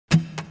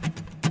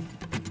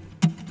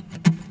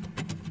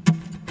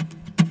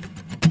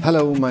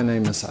Hello, my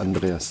name is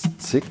Andreas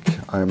Zick.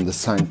 I'm the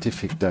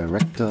Scientific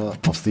Director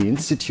of the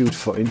Institute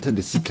for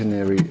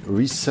Interdisciplinary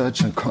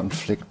Research on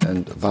Conflict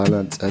and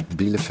Violence at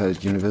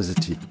Bielefeld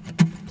University.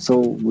 So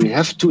we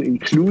have to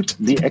include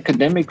the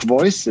academic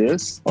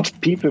voices of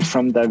people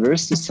from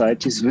diverse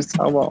societies with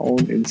our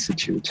own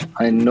institute.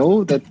 I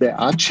know that there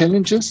are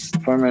challenges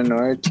for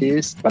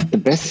minorities, but the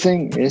best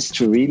thing is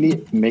to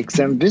really make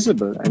them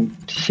visible and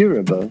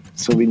hearable.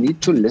 So we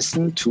need to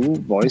listen to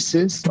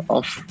voices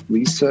of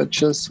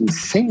researchers who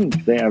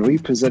think they are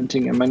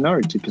representing a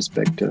minority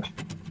perspective.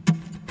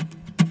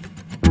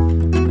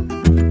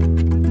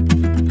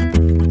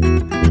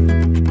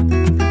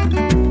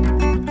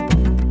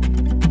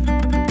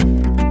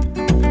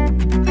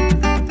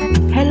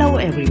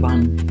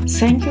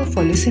 Thank you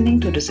for listening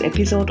to this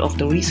episode of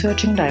the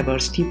Researching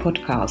Diversity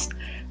podcast.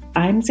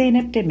 I'm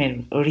Zeynep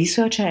Demir, a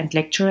researcher and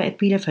lecturer at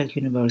Bielefeld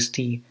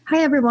University. Hi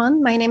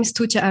everyone, my name is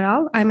Tuğçe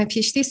Aral. I'm a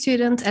PhD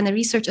student and a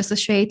research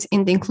associate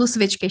in the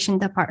Inclusive Education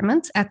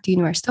Department at the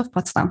University of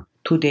Potsdam.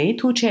 Today,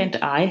 Tuğçe and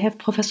I have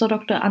Professor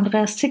Dr.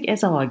 Andreas Zick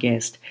as our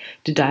guest,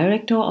 the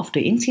director of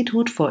the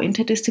Institute for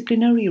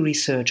Interdisciplinary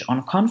Research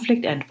on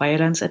Conflict and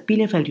Violence at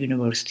Bielefeld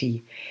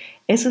University.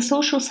 As a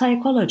social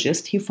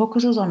psychologist, he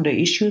focuses on the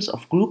issues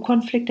of group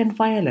conflict and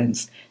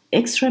violence,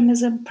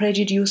 extremism,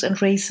 prejudice, and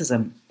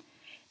racism.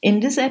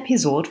 In this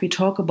episode, we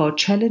talk about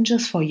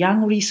challenges for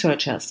young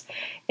researchers,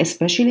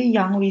 especially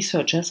young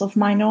researchers of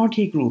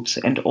minority groups,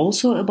 and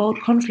also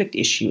about conflict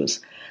issues.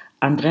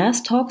 Andreas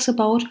talks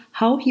about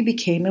how he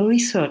became a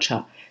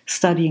researcher,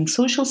 studying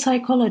social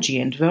psychology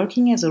and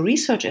working as a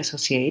research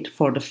associate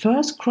for the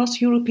first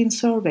cross-European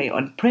survey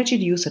on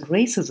prejudice and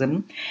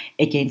racism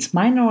against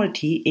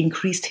minority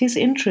increased his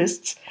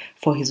interests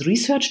for his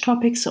research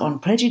topics on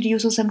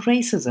prejudices and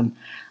racism.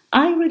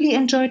 I really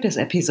enjoyed this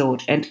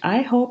episode and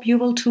I hope you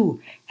will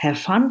too. Have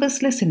fun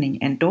with listening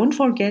and don't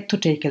forget to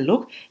take a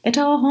look at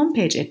our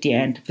homepage at the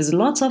end with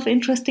lots of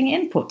interesting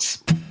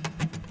inputs.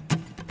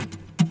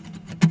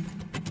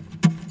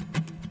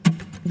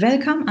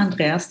 Welcome,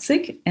 Andreas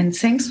Zick, and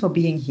thanks for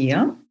being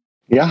here.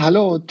 Yeah,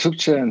 hello,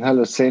 Tuğçe, and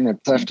hello, Zeynep.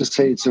 I have to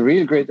say it's a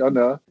real great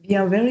honor. We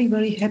are very,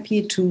 very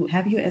happy to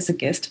have you as a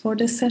guest for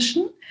this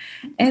session.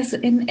 As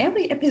in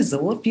every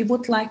episode, we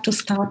would like to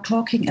start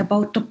talking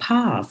about the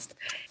past.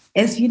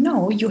 As you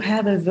know, you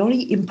have a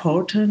very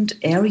important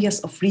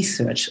areas of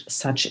research,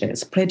 such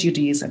as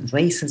prejudice and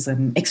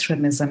racism,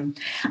 extremism.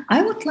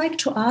 I would like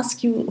to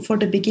ask you for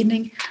the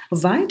beginning,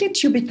 why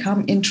did you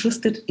become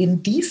interested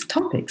in these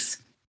topics?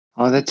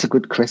 Oh, that's a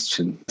good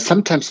question.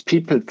 Sometimes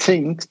people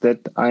think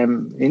that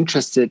I'm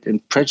interested in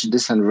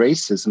prejudice and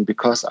racism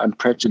because I'm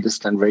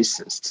prejudiced and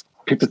racist.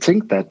 People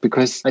think that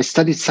because I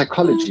studied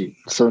psychology.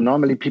 So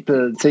normally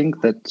people think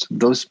that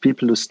those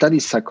people who study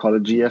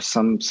psychology have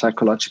some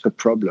psychological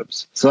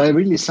problems. So I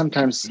really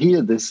sometimes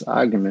hear this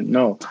argument.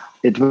 No,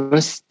 it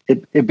was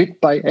a bit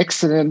by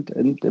accident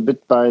and a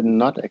bit by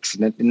not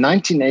accident. In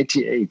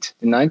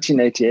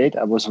 1988,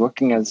 I was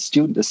working as a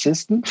student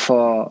assistant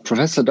for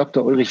Professor Dr.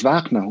 Ulrich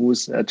Wagner, who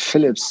is at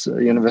Philipps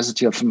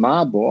University of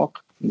Marburg.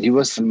 He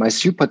was my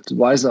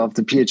supervisor of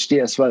the PhD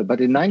as well.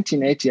 But in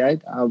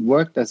 1988, I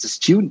worked as a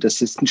student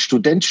assistant,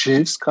 Studentische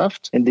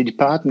Hilfskraft, in the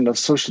Department of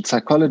Social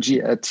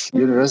Psychology at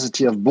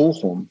University of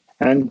Bochum.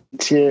 And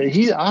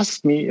he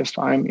asked me if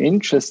I'm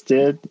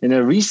interested in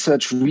a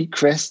research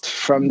request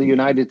from the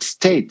United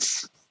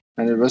States.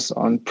 And it was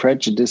on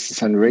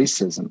prejudices and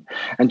racism.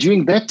 And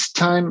during that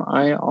time,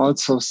 I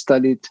also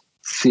studied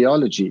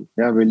theology,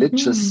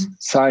 religious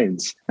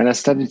science. And I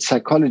studied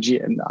psychology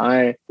and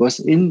I was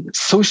in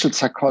social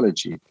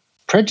psychology.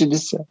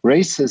 Prejudice,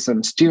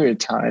 racism,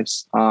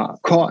 stereotypes are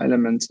core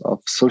elements of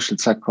social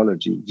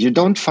psychology. You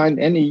don't find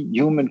any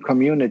human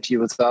community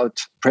without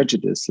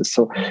prejudices.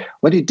 So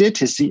what he did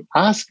is he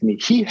asked me,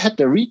 he had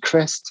a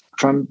request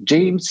from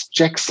James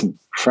Jackson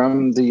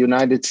from the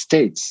United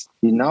States.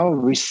 He now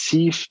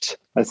received,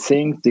 I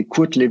think, the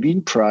Kurt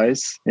Lewin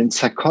Prize in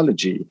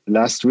psychology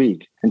last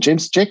week. And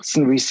James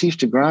Jackson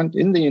received a grant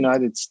in the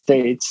United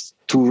States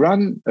to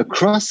run a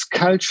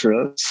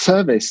cross-cultural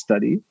survey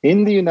study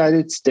in the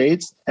United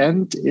States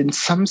and in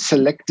some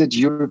selected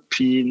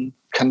European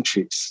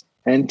countries.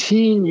 And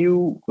he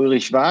knew,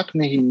 Ulrich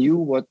Wagner, he knew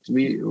what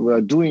we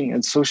were doing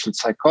in social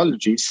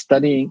psychology,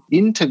 studying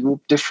intergroup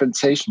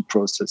differentiation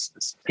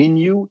processes. He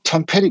knew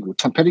Tom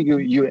Pettigrew,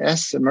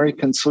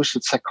 US-American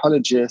social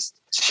psychologist,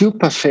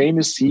 super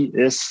famous. He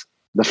is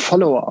the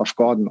follower of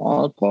Gordon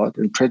Allport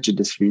in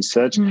prejudice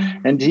research.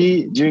 And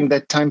he, during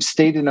that time,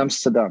 stayed in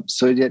Amsterdam.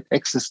 So he had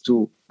access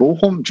to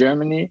Bochum,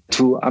 Germany,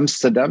 to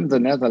Amsterdam, the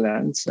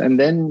Netherlands. And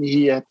then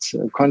he had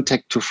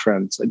contact to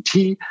France. And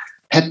he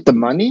had the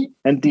money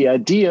and the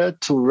idea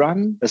to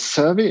run a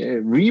survey,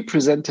 a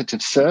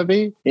representative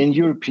survey in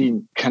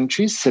European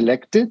countries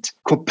selected,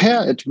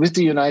 compare it with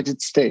the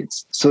United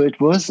States. So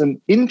it was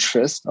an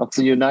interest of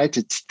the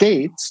United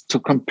States to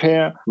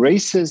compare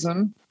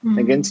racism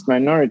against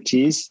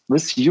minorities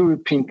with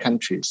European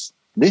countries.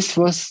 This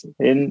was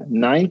in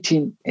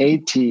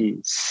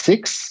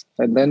 1986.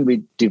 And then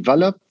we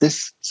developed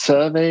this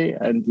survey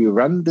and we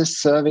ran this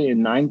survey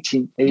in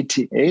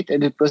 1988.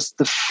 And it was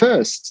the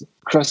first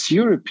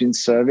cross-European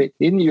survey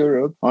in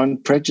Europe on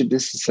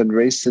prejudices and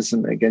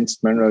racism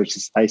against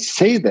minorities. I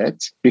say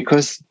that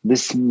because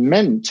this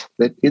meant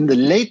that in the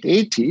late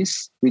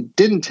 80s, we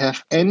didn't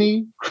have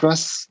any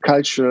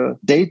cross-cultural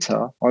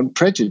data on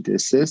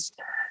prejudices,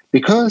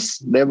 because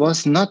there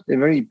was not a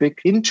very big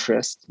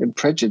interest in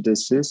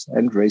prejudices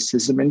and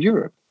racism in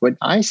Europe. When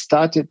I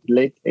started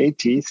late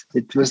 80s,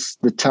 it was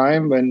the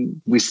time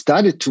when we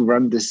started to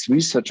run this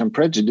research on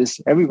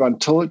prejudice. Everyone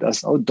told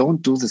us, oh,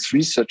 don't do this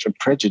research on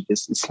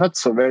prejudice. It's not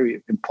so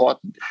very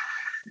important.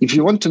 If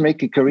you want to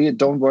make a career,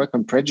 don't work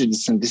on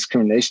prejudice and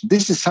discrimination.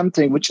 This is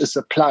something which is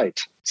applied,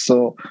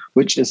 so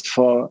which is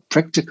for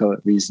practical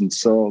reasons.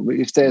 So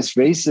if there's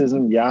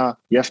racism,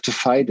 you have to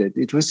fight it.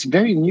 It was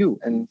very new,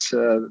 and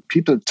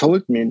people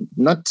told me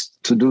not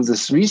to do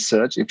this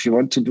research if you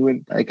want to do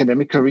an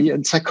academic career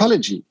in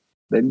psychology.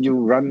 Then you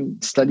run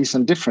studies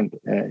on different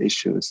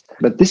issues.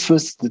 But this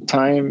was the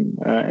time.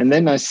 And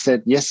then I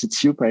said, yes, it's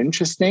super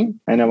interesting.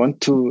 And I want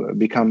to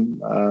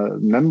become a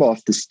member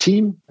of this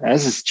team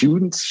as a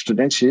student,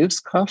 Studentische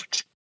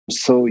Hilfskraft.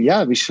 So,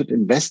 we should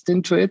invest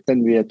into it.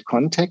 Then we had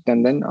contact.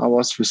 And then I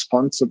was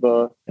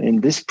responsible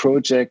in this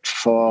project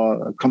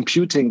for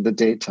computing the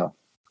data.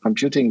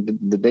 Computing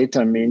the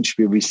data means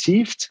we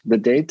received the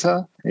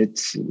data. It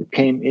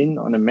came in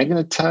on a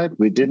magnetotype.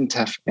 We didn't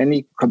have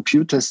any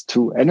computers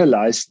to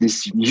analyze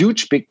this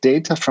huge big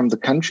data from the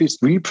countries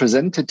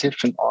representative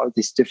in all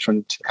these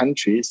different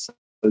countries.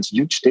 It's a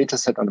huge data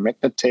set on a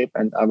magnetotape,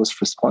 and I was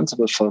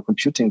responsible for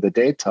computing the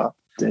data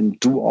and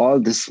do all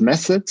these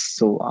methods.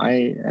 So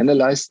I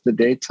analyzed the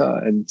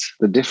data, and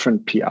the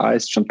different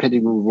PIs, John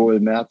Pettigrew, Roel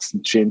Mertz,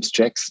 James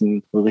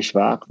Jackson, Ulrich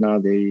Wagner,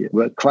 they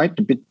were quite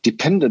a bit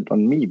dependent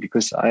on me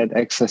because I had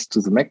access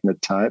to the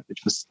magnetotype. It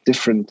was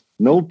different.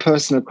 No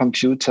personal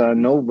computer,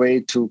 no way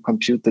to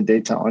compute the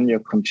data on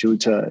your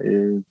computer.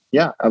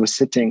 I was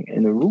sitting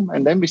in a room,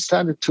 and then we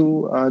started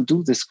to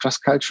do this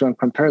cross-cultural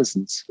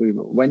comparisons. We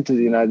went to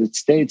the United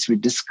States, we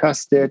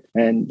discussed it,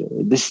 and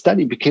this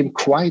study became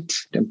quite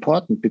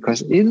important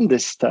because in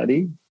this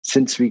study,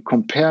 since we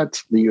compared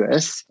the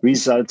US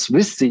results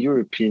with the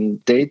European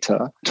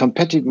data, Tom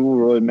Pettigrew,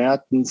 Roel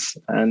Mertens,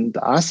 and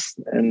us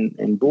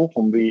in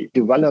Bochum, we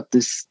developed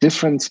this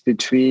difference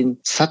between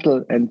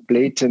subtle and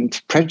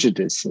blatant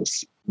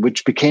prejudices,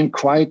 which became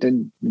quite a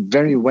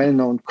very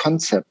well-known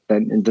concept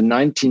then in the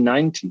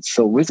 1990s.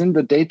 So within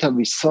the data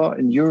we saw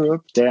in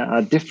Europe, there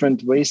are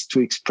different ways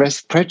to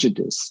express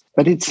prejudice.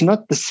 But it's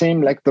not the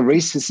same like the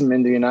racism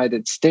in the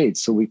United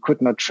States. So we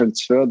could not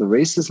transfer the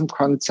racism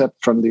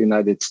concept from the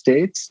United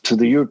States to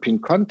the European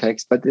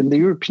context. But in the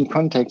European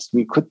context,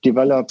 we could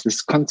develop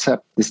this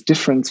concept, this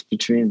difference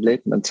between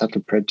blatant and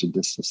subtle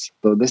prejudices.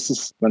 So this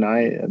is when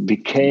I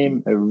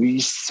became a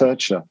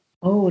researcher.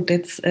 Oh,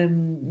 that's,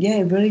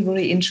 very,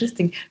 very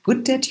interesting.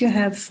 Good that you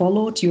have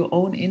followed your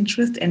own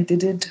interest and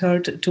didn't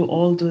hurt to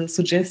all the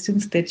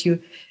suggestions that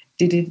you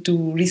didn't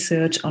do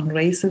research on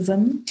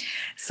racism.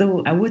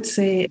 So I would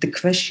say the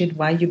question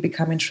why you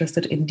become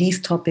interested in these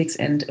topics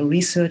and a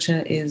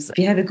researcher is,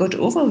 we have a good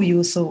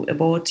overview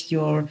about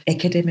your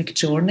academic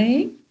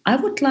journey. I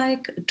would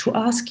like to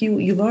ask you,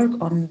 you work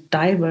on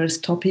diverse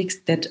topics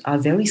that are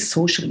very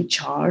socially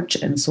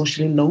charged and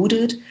socially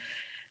loaded.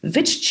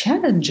 Which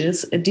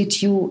challenges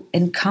did you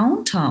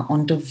encounter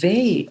on the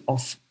way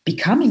of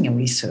becoming a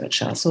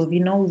researcher? So we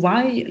know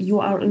why you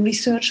are a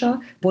researcher,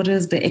 what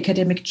is the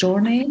academic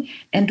journey,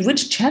 and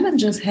which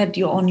challenges had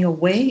you on your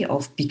way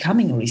of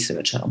becoming a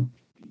researcher?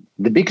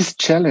 The biggest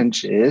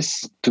challenge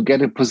is to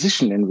get a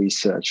position in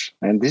research.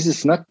 And this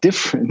is not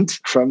different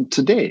from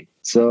today.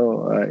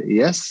 So,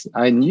 yes,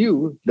 I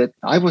knew that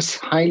I was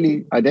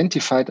highly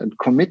identified and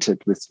committed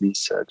with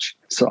research.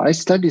 So I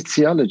studied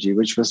theology,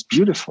 which was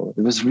beautiful.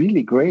 It was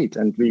really great.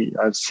 And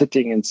I was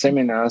sitting in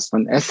seminars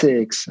on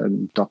ethics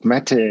and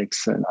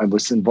dogmatics, and I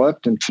was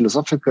involved in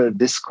philosophical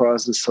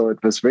discourses. So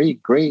it was very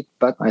great.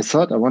 But I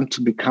thought I want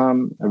to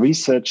become a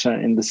researcher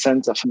in the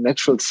sense of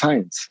natural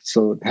science.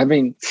 So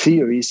having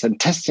theories and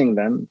testing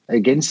them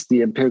against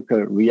the empirical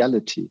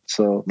reality.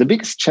 So the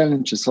biggest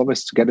challenge is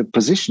always to get a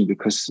position,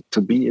 because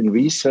to be in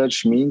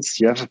research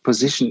means you have a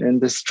position in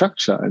the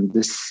structure. And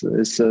this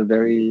is a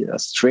very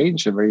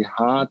strange, a very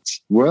hard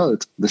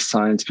world, the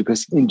science,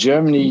 because in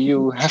Germany,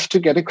 you have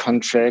to get a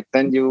contract,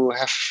 then you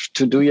have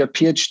to do your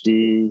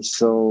PhD.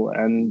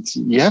 And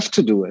you have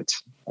to do it.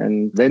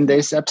 And then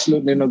there's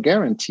absolutely no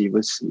guarantee.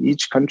 With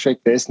each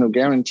contract, there's no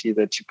guarantee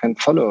that you can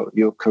follow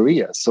your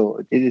career.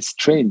 So it is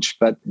strange.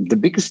 But the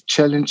biggest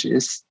challenge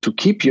is to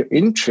keep your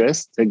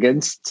interest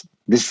against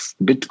this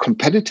bit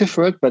competitive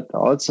world, but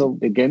also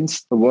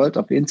against the world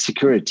of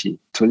insecurity,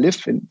 to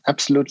live in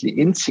absolutely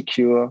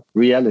insecure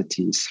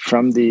realities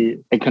from the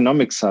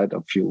economic side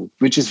of you,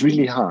 which is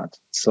really hard.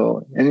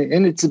 So,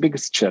 and it's the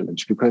biggest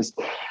challenge, because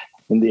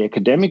in the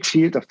academic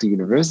field of the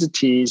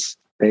universities,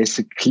 there's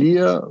a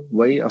clear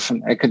way of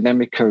an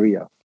academic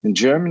career. In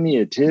Germany,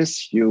 it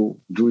is you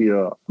do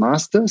your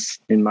master's.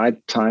 In my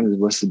time, it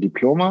was a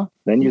diploma.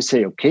 Then you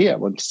say, okay, I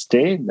want to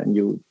stay. Then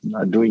you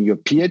are doing your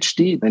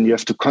PhD. Then you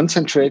have to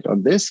concentrate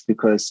on this,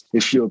 because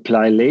if you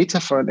apply later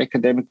for an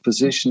academic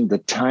position, the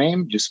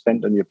time you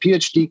spend on your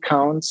PhD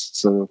counts.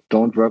 So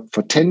don't work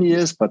for 10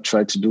 years, but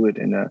try to do it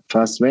in a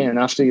fast way. And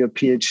after your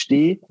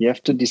PhD, you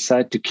have to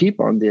decide to keep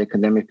on the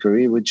academic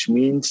career, which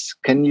means,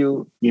 can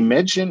you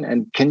imagine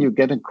and can you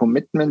get a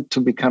commitment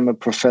to become a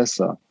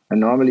professor? And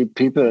normally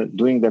people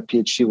doing their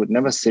PhD would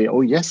never say,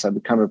 oh, yes, I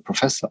become a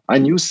professor. I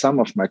knew some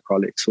of my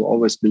colleagues who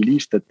always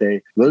believed that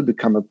they will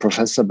become a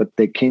professor, but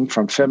they came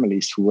from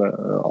families who were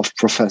of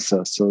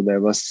professors. So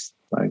there was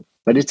like,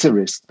 but it's a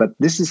risk. But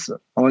this is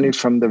only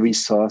from the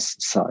resource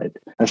side.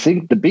 I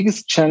think the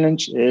biggest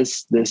challenge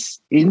is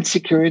this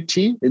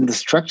insecurity in the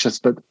structures,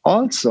 but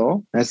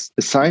also as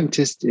a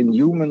scientist in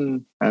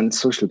human and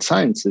social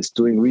sciences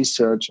doing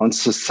research on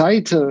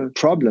societal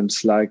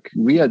problems like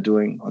we are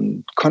doing,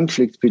 on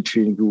conflict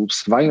between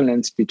groups,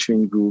 violence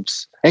between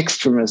groups,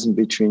 extremism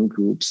between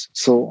groups.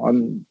 So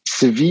on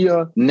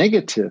severe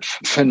negative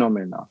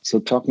phenomena. So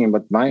talking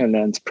about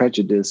violence,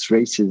 prejudice,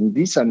 racism,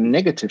 these are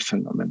negative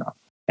phenomena.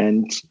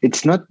 And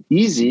it's not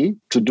easy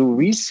to do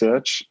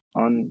research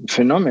on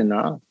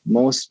phenomena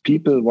most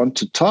people want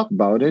to talk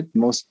about it,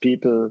 most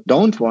people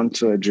don't want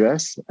to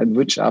address, and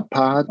which are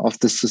part of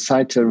the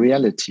societal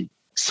reality.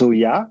 So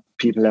yeah,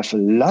 people have a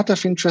lot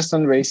of interest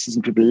on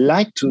racism. People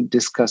like to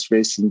discuss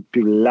racism.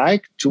 People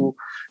like to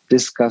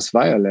discuss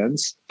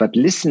violence, but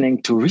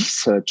listening to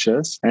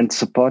researchers and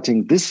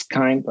supporting this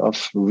kind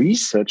of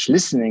research,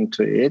 listening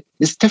to it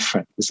is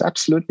different. It's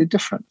absolutely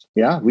different.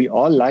 Yeah, we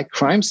all like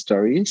crime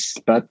stories,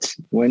 but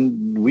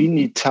when we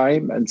need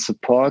time and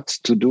support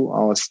to do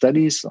our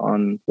studies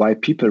on why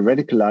people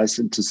radicalize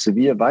into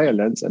severe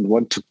violence and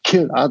want to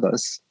kill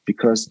others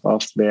because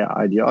of their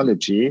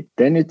ideology,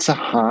 then it's a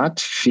hard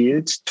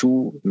field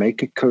to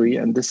make a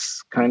career in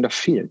this kind of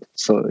field.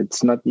 So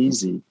it's not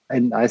easy.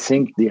 And I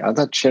think the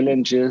other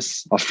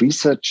challenges of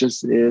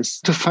researchers is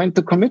to find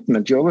the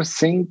commitment. You always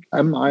think,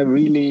 am I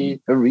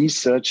really a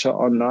researcher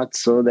or not?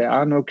 So there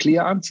are no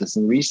clear answers.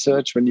 In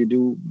research, when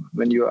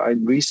you are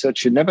in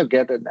research, you never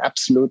get an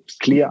absolute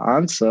clear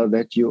answer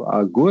that you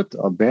are good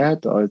or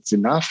bad or it's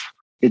enough.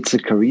 It's a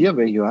career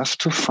where you have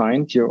to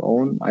find your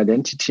own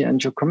identity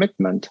and your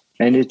commitment.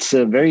 And it's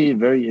a very,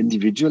 very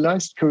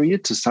individualized career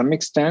to some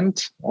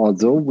extent,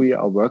 although we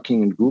are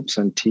working in groups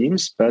and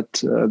teams,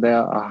 but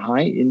there are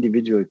high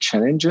individual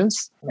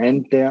challenges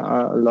and there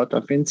are a lot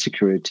of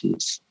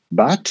insecurities.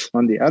 But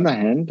on the other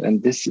hand,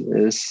 and this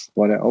is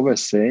what I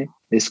always say,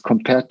 is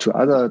compared to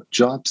other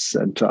jobs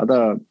and to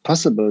other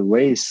possible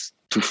ways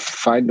to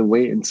find a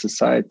way in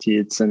society,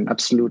 it's an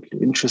absolutely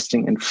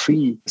interesting and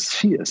free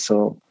sphere.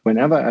 So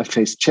whenever I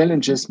faced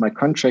challenges, my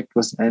contract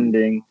was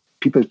ending,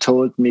 people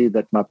told me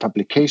that my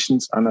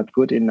publications are not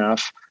good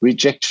enough,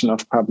 rejection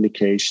of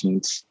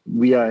publications.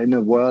 We are in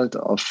a world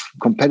of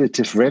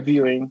competitive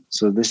reviewing.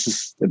 So this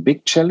is a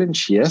big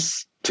challenge,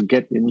 yes. To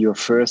get in your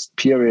first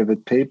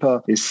peer-reviewed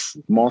paper is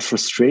more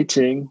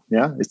frustrating.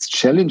 Yeah, it's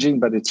challenging,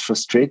 but it's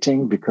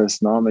frustrating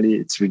because normally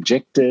it's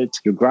rejected.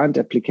 Your grant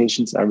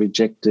applications are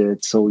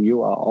rejected. So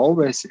you are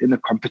always in a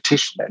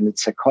competition. And in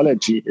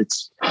psychology,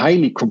 it's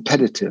highly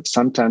competitive.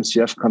 Sometimes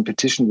you have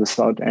competition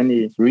without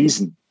any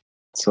reason.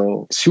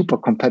 So super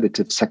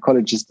competitive.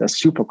 Psychologists are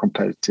super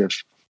competitive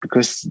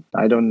because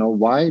I don't know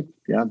why.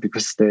 Yeah,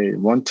 because they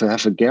want to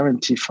have a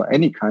guarantee for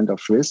any kind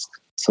of risk.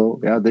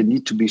 So yeah, they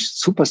need to be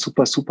super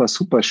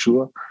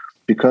sure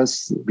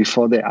because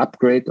before they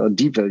upgrade or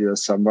devalue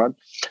someone.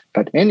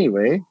 But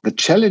anyway, the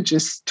challenge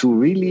is to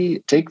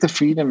really take the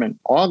freedom and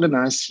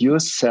organize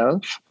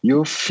yourself,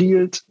 your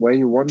field where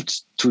you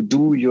want to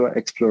do your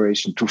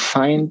exploration, to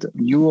find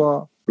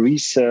your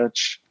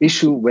research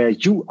issue where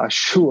you are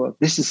sure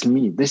this is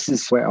me. This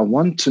is where I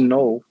want to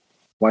know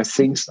why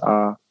things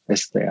are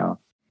as they are.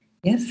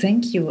 Yes,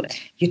 thank you.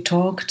 You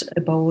talked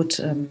about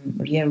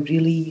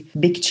really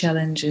big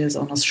challenges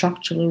on a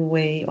structural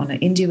way, on an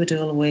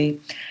individual way.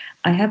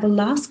 I have a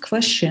last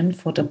question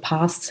for the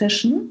past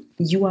session.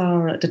 You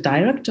are the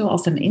director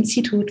of an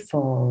Institute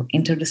for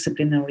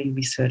Interdisciplinary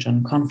Research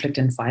on Conflict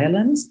and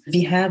Violence.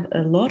 We have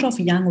a lot of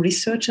young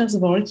researchers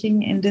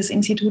working in this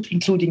institute,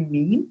 including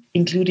me,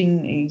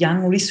 including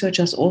young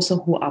researchers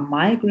also who are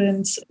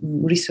migrants,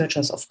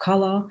 researchers of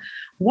color.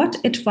 What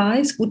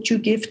advice would you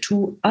give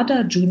to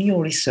other junior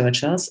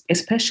researchers,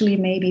 especially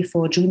maybe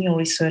for junior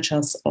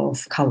researchers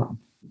of color?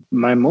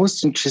 My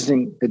most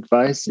interesting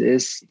advice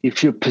is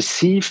if you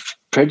perceive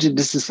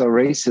prejudices or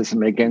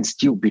racism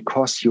against you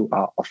because you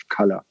are of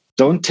color,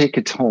 don't take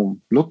it home.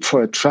 Look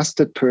for a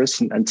trusted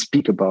person and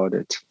speak about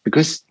it.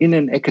 Because in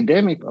an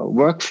academic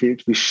work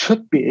field, we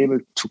should be able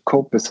to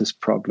cope with this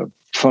problem.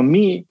 For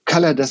me,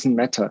 color doesn't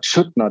matter,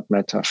 should not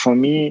matter. For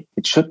me,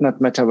 it should not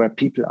matter where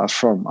people are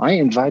from. I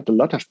invite a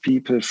lot of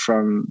people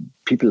from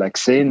people like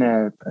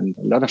Zeynep and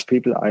a lot of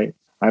people I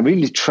I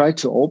really tried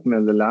to open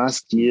in the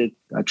last year.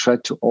 I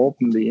tried to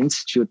open the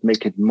institute,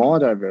 make it more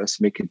diverse,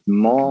 make it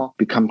more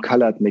become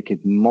colored, make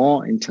it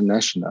more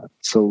international.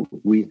 So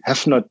we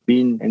have not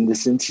been in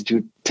this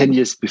institute 10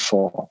 years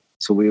before.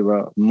 So we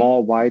were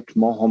more white,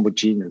 more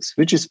homogeneous,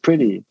 which is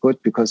pretty good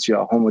because you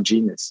are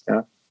homogeneous.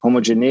 Yeah?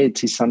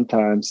 Homogeneity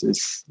sometimes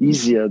is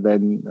easier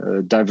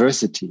than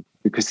diversity,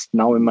 because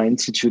now in my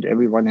institute,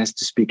 everyone has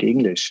to speak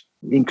English,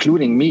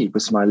 including me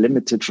with my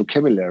limited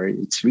vocabulary.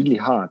 It's really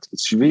hard.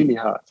 It's really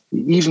hard.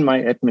 Even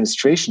my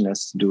administration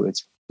has to do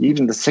it.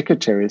 Even the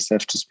secretaries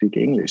have to speak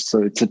English.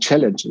 So it's a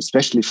challenge,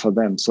 especially for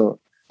them.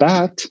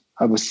 But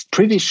I was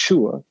pretty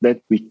sure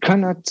that we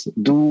cannot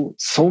do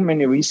so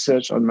many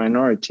research on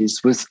minorities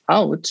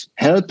without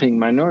helping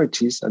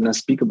minorities. And I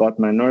speak about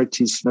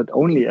minorities not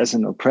only as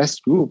an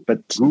oppressed group,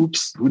 but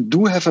groups who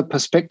do have a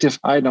perspective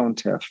I don't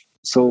have.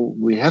 So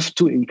we have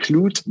to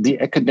include the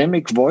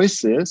academic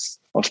voices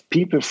of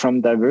people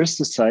from diverse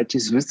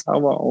societies with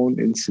our own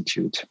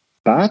institute.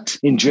 But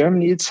in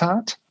Germany, it's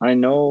hard. I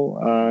know,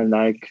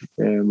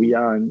 we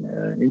are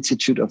an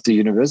institute of the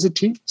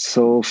university.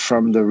 So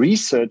from the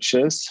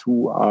researchers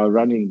who are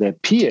running their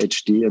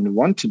PhD and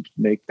want to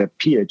make their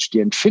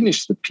PhD and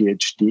finish the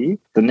PhD,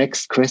 the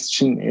next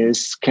question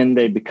is, can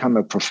they become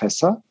a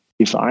professor?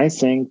 If I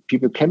think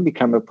people can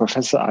become a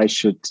professor, I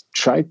should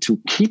try to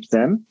keep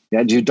them.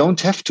 Yeah, you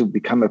don't have to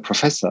become a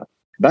professor.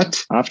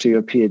 But after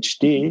your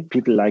PhD,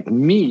 people like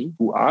me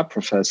who are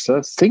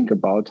professors think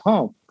about,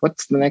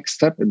 what's the next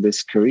step in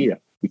this career?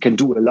 You can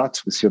do a lot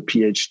with your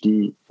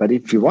PhD. But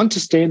if you want to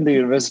stay in the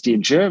university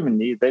in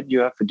Germany, then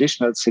you have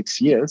additional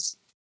 6 years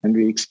and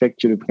we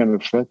expect you to become a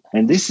professor.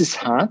 And this is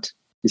hard.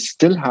 It's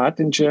still hard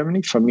in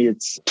Germany. For me,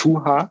 it's too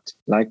hard.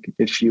 Like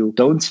if you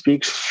don't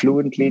speak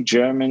fluently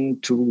German,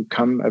 to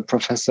become a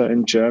professor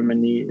in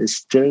Germany is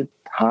still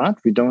hard.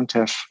 We don't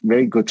have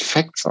very good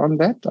facts on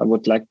that. I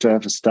would like to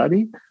have a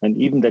study. And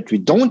even that we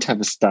don't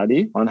have a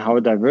study on how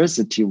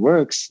diversity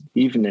works,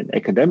 even in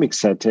academic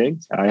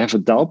settings, I have a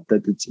doubt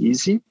that it's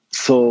easy.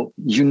 So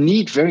you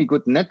need very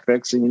good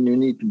networks and you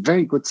need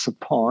very good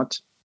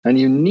support. And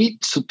you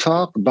need to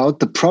talk about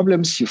the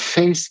problems you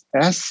face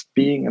as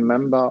being a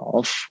member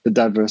of a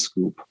diverse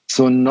group.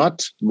 So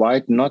not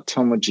white, not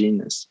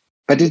homogeneous.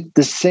 But it's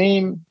the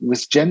same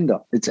with gender.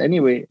 It's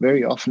anyway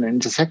very often an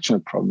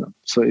intersectional problem.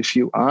 So if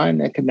you are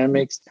in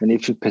academics and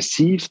if you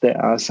perceive there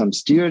are some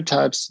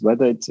stereotypes,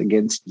 whether it's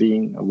against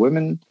being a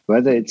woman,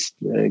 whether it's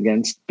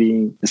against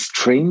being a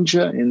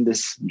stranger in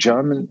this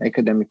German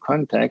academic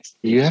context,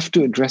 you have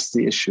to address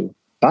the issue.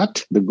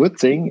 But the good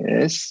thing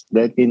is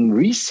that in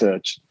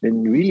research,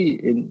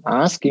 in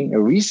asking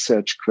a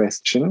research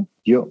question,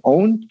 your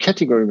own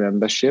category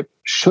membership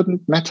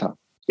shouldn't matter.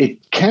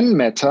 It can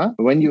matter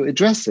when you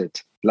address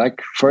it.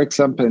 Like, for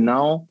example,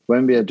 now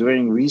when we are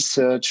doing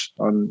research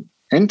on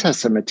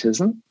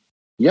anti-Semitism,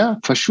 yeah,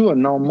 for sure.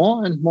 Now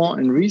more and more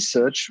in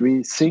research,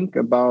 we think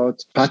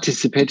about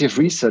participative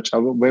research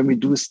when we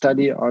do a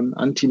study on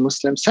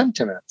anti-Muslim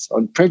sentiments,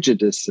 on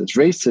prejudices,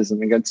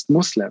 racism against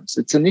Muslims.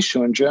 It's an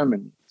issue in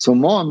Germany. So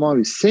more and more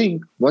we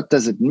think, what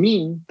does it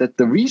mean that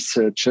the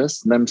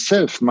researchers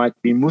themselves might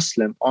be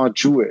Muslim or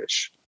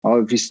Jewish?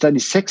 Or if we study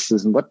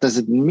sexism, what does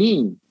it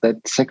mean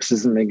that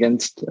sexism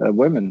against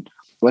women?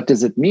 What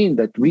does it mean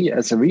that we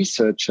as a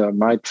researcher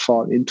might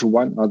fall into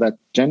one or that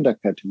gender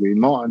category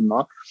more and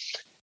more?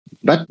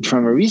 But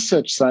from a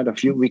research side of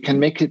view, we can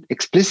make it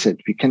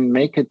explicit. We can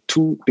make it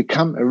to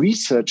become a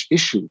research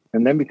issue.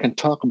 And then we can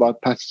talk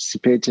about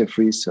participative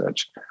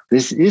research.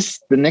 This is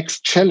the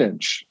next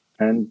challenge.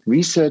 And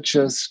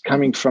researchers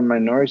coming from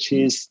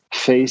minorities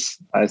face,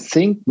 I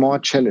think, more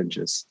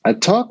challenges. I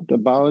talked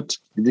about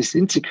this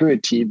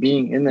insecurity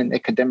being in an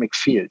academic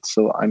field.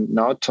 So I'm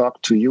now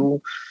talking to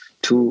you,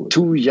 to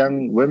 2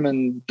 young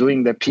women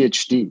doing their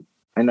PhD.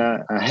 And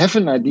I have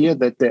an idea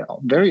that they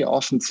very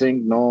often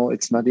think, no,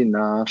 it's not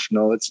enough.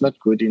 No, it's not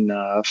good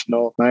enough.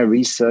 No, my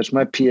research,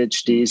 my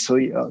PhD. So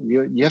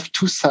you have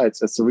 2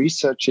 sides. As a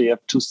researcher, you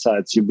have 2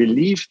 sides. You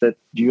believe that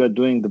you are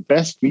doing the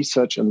best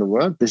research in the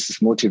world. This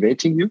is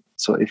motivating you.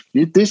 So if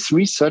this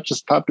research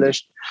is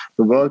published,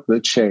 the world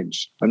will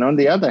change. And on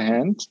the other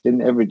hand,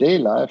 in everyday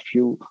life,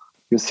 you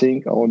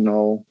think, oh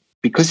no,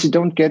 because you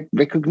don't get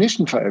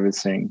recognition for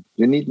everything.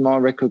 You need more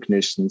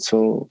recognition.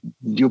 So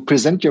you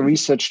present your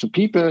research to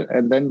people,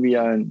 and then we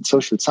are in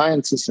social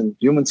sciences and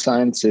human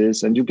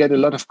sciences, and you get a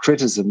lot of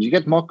criticism. You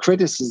get more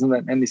criticism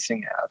than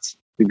anything else,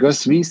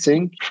 because we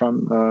think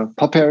from a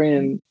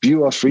Popperian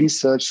view of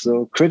research,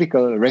 so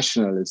critical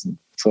rationalism.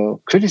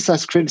 So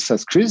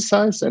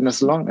criticize, and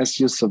as long as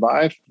you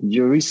survive,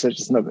 your research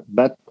is not.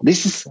 But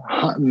this is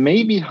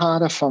maybe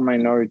harder for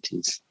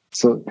minorities.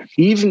 So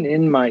even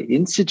in my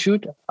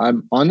institute,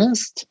 I'm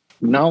honest.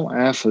 Now I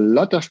have a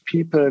lot of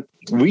people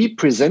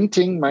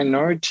representing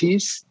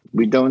minorities.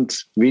 We don't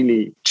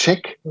really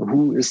check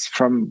who is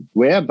from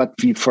where, but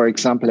we, for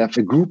example, have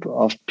a group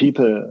of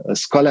people,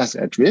 scholars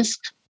at risk.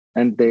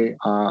 and they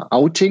are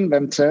outing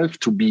themselves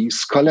to be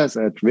scholars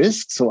at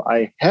risk. So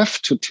I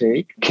have to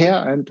take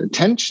care and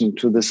attention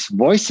to these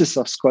voices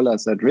of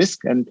scholars at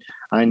risk. And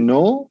I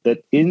know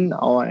that in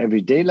our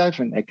everyday life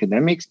and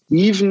academics,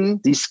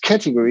 even these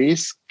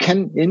categories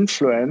can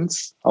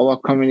influence our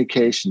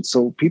communication.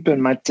 So people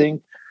might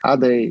think, are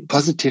they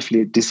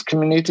positively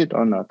discriminated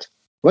or not?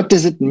 What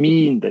does it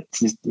mean that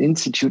this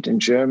institute in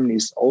Germany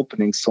is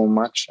opening so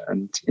much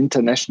and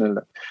international?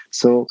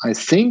 So I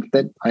think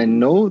that I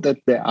know that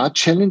there are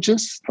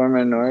challenges for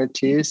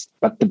minorities,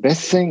 but the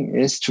best thing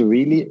is to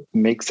really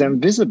make them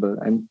visible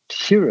and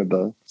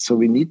hearable. So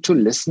we need to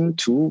listen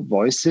to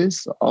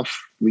voices of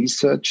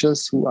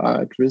researchers who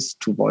are at risk,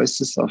 to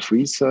voices of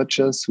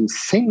researchers who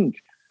think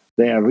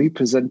they are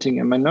representing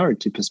a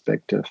minority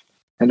perspective.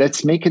 And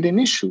let's make it an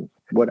issue.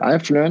 What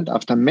I've learned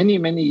after many,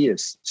 many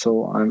years,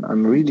 so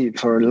I'm really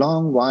for a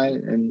long while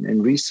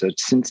in research,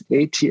 since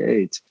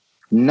 88.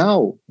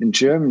 Now in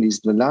Germany,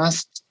 the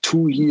last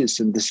 2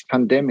 years in this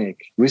pandemic,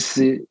 with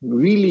the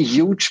really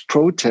huge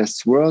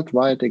protests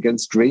worldwide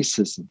against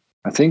racism,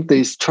 I think the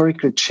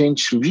historical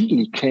change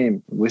really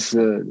came with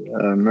the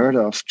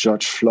murder of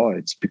George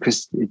Floyd,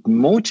 because it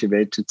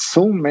motivated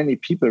so many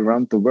people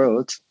around the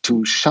world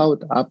to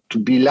shout up, to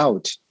be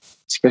loud,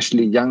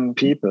 especially young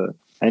people.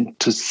 And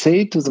to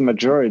say to the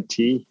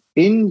majority,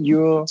 in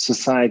your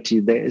society,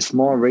 there is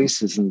more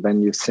racism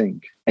than you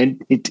think.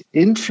 And it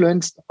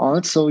influenced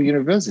also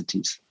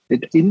universities.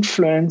 It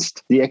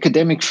influenced the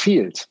academic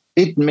field.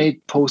 It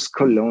made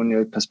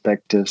post-colonial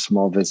perspectives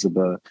more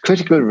visible,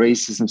 critical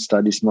racism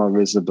studies more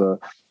visible,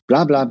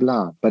 blah, blah,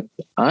 blah. But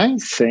I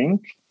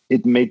think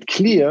it made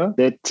clear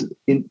that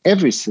in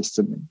every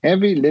system, in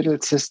every little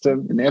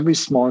system, in every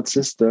small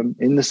system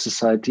in the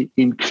society,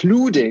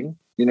 including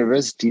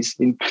universities,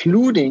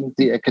 including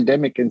the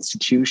academic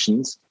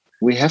institutions,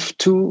 we have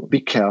to be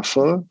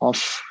careful of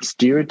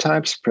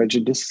stereotypes,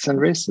 prejudices, and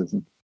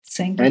racism.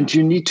 And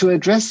you need to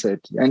address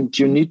it. And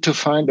you need to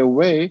find a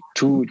way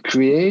to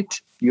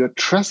create your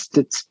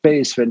trusted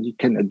space when you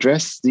can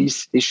address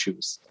these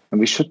issues. And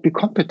we should be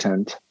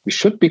competent. We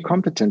should be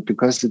competent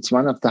because it's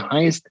one of the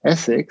highest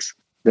ethics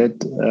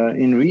that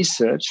in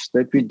research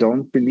that we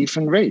don't believe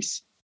in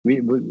race.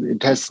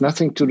 It has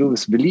nothing to do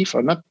with belief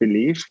or not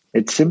belief.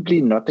 It's simply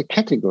not a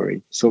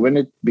category. So when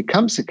it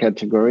becomes a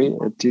category,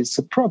 it is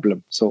a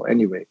problem. So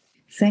anyway.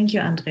 Thank you,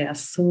 Andreas.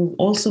 So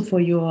also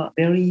for your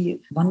very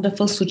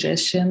wonderful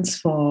suggestions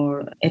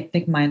for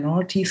ethnic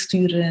minority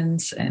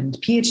students and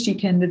PhD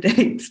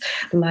candidates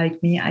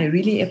like me. I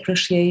really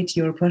appreciate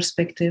your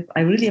perspective.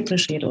 I really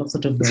appreciate also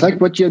the work. It's like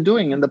what you're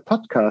doing in the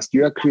podcast.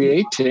 You are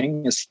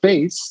creating a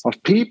space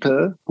of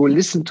people who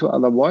listen to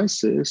other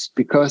voices,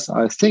 because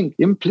I think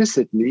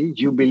implicitly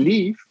you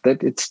believe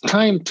that it's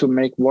time to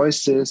make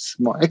voices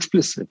more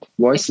explicit,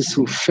 voices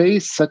who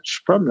face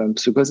such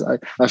problems. Because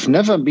I've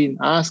never been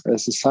asked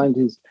as a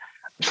scientist.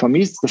 For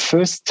me, it's the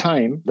first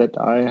time that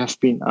I have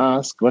been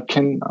asked, what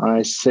can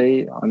I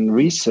say on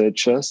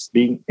researchers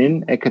being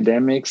in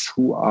academics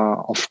who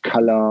are of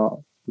color,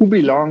 who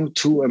belong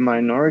to a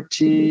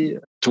minority,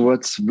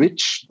 towards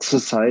which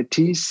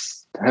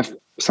societies have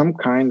some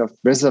kind of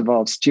reservoir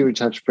of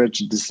stereotypes,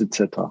 prejudice,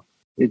 etc.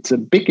 It's a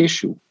big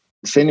issue.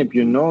 Zeynep,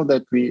 you know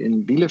that we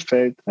in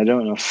Bielefeld,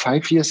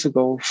 5 years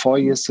ago, 4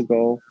 years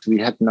ago, we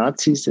had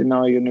Nazis in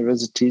our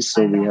university.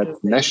 So we had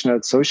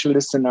National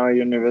Socialists in our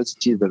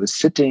university that were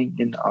sitting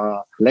in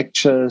our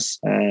lectures.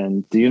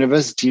 And the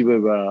university, we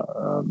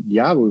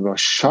were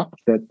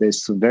shocked that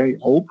this very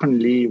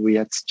openly, we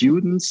had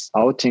students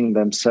outing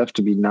themselves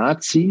to be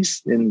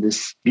Nazis in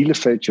this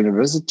Bielefeld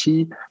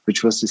University,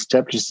 which was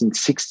established in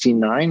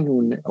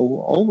 1969, who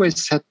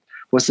always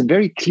was a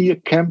very clear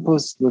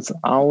campus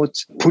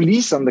without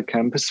police on the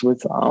campus,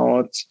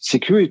 without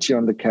security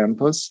on the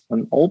campus,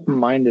 an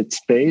open-minded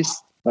space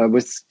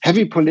with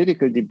heavy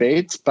political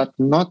debates, but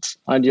not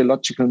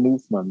ideological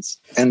movements.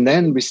 And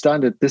then we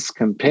started this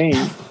campaign.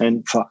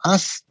 And for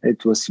us,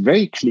 it was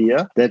very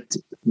clear that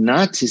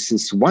Nazis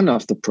is one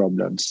of the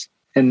problems.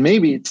 And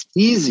maybe it's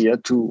easier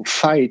to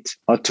fight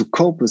or to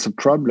cope with the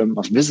problem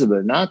of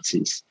visible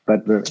Nazis.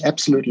 But we're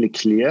absolutely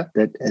clear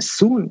that as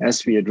soon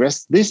as we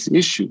address these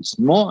issues,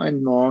 more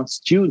and more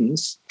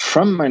students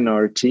from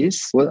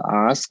minorities will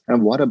ask,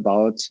 and what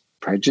about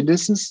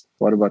prejudices?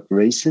 What about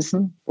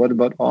racism? What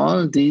about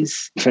all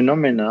these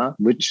phenomena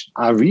which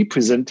are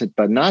represented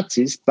by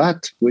Nazis,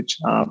 but which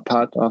are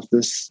part of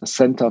this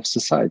center of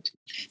society?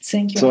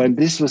 Thank you. So, and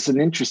this was an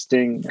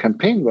interesting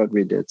campaign, what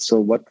we did. So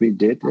what we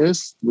did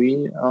is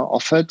we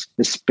offered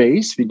a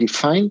space. We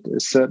defined a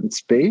certain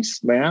space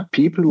where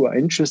people who are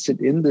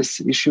interested in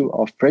this issue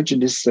of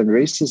prejudice and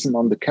racism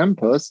on the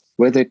campus,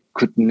 where they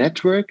could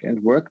network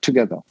and work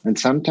together. And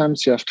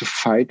sometimes you have to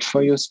fight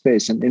for your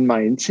space. And in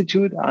my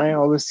institute, I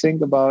always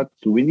think about,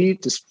 do we need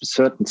a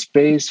certain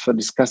space for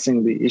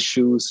discussing the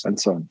issues and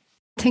so on.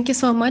 Thank you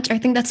so much. I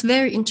think that's a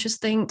very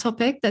interesting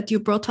topic that you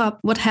brought up.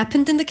 What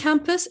happened in the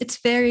campus? It's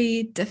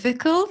very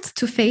difficult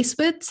to face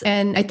with.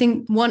 And I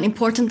think one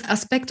important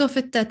aspect of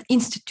it that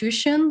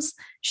institutions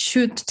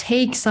should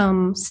take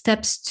some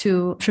steps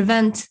to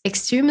prevent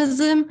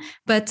extremism.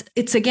 But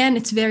it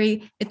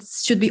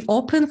should be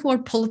open for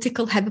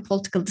heavy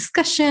political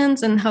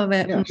discussions and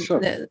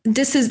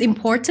this is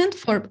important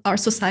for our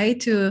society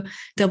to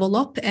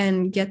develop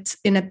and get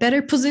in a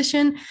better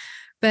position.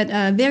 But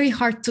very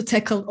hard to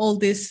tackle all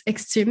this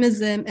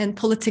extremism and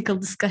political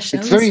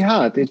discussions. It's very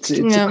hard. It's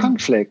a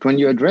conflict. When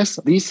you address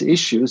these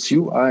issues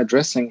you are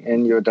addressing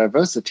in your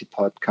diversity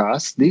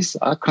podcast, these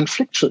are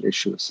conflictual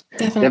issues.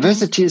 Definitely.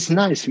 Diversity is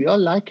nice. We all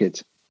like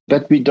it.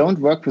 But we don't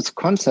work with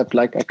concepts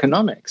like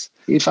economics.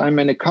 If I'm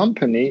in a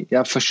company,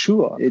 for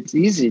sure, it's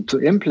easy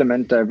to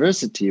implement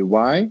diversity.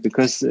 Why?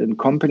 Because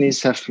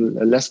companies have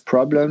less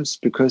problems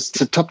because it's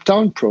a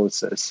top-down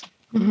process.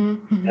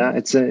 Mm-hmm. Yeah,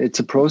 it's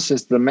a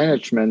process the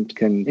management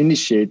can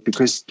initiate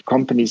because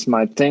companies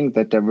might think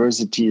that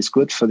diversity is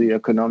good for the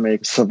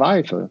economic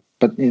survival.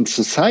 But in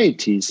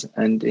societies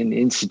and in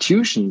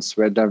institutions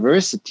where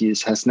diversity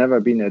has never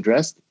been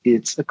addressed,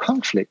 it's a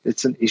conflict.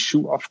 It's an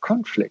issue of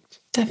conflict.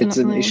 Definitely. It's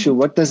an issue.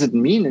 What does it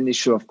mean, an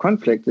issue of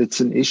conflict? It's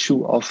an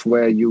issue of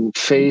where you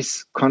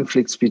face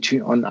conflicts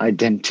on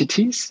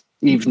identities,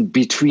 even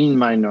between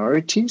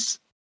minorities.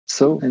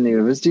 So in the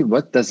university,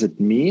 what does it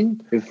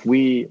mean if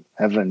we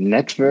have a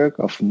network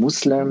of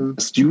Muslim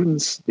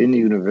students in the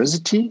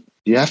university?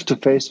 You have to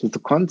face with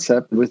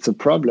the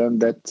problem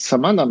that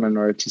some other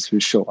minorities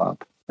will show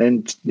up.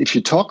 And if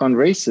you talk on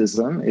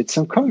racism, it's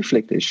a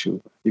conflict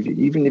issue.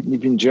 Even if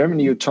in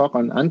Germany you talk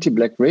on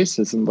anti-Black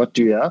racism, what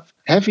do you have?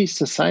 Heavy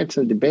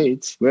societal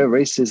debates where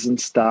racism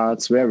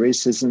starts, where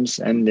racism is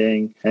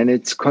ending, and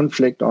it's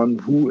conflict on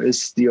who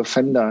is the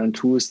offender and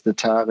who is the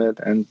target.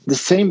 And the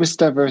same with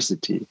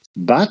diversity.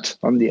 But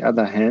on the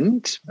other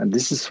hand, and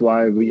this is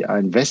why we are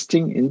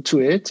investing into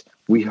it,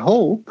 we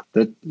hope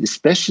that,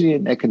 especially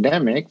in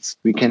academics,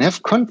 we can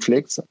have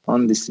conflicts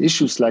on these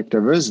issues like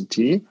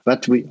diversity,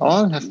 but we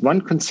all have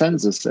one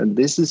consensus, and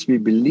this is we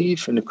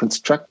believe in a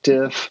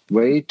constructive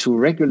way to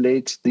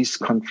regulate these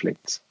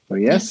conflicts. So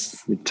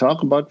yes, we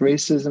talk about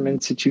racism in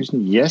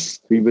institutions. Yes,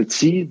 we will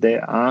see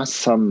there are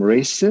some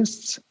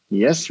racists.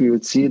 Yes, we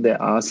will see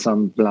there are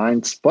some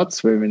blind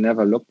spots where we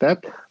never looked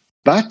at.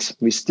 But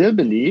we still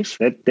believe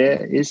that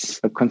there is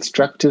a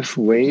constructive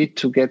way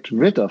to get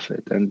rid of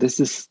it. And this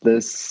is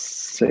the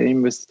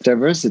same with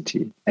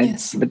diversity.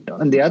 But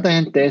on the other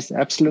hand, there's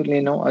absolutely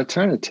no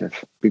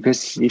alternative.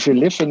 Because if you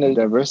live in a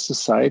diverse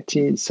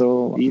society,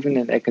 so even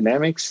in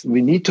academics,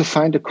 we need to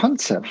find a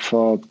concept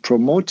for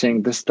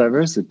promoting this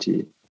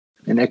diversity.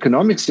 In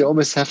economics, you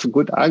always have a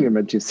good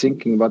argument. You're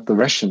thinking about the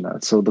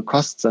rationale, so the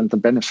costs and the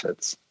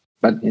benefits.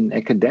 But in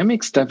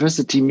academics,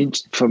 diversity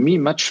means, for me,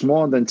 much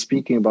more than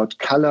speaking about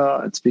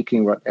color and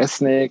speaking about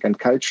ethnic and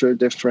cultural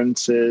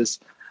differences.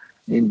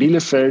 In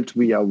Bielefeld,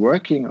 we are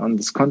working on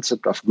this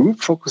concept of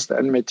group-focused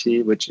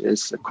enmity, which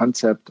is a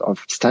concept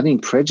of studying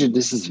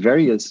prejudices,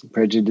 various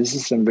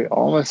prejudices. And we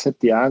always had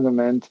the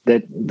argument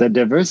that the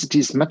diversity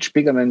is much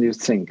bigger than you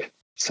think.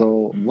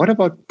 So what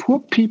about poor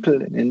people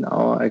in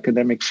our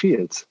academic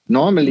fields?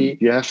 Normally,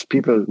 you have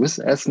people with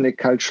ethnic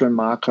cultural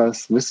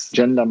markers, with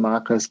gender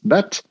markers,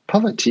 but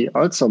poverty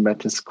also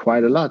matters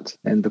quite a lot.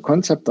 And the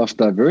concept of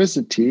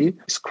diversity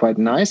is quite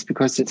nice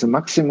because it's a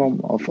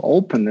maximum of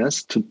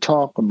openness to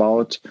talk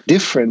about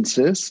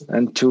differences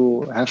and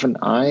to have an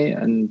eye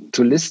and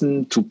to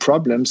listen to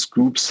problems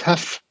groups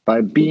have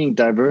by being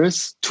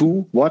diverse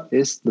to what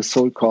is the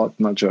so-called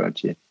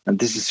majority. And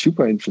this is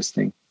super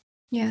interesting.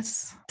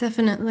 Yes,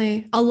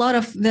 definitely. A lot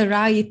of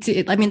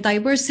variety. I mean,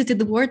 diversity,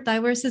 the word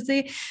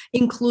diversity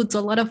includes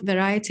a lot of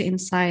variety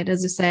inside,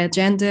 as you said,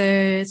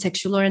 gender,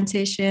 sexual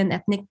orientation,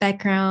 ethnic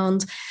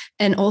background,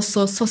 and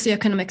also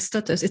socioeconomic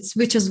status,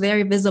 which is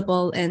very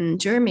visible in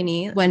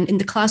Germany. When in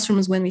the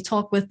classrooms, when we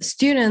talk with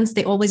students,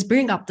 they always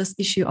bring up this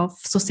issue of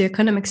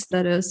socioeconomic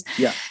status.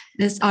 Yeah.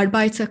 This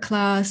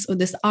Arbeiterklasse or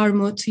this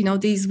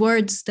Armut, these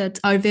words that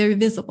are very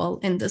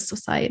visible in this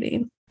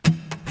society.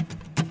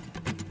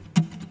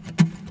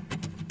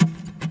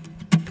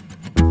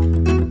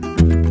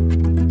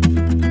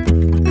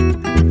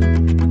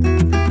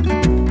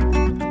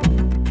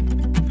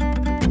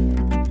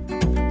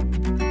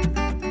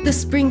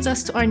 This brings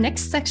us to our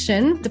next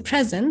section, the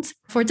present.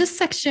 For this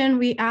section,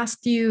 we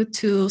asked you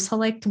to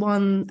select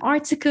one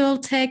article,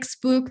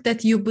 textbook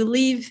that you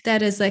believe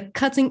that is a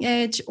cutting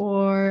edge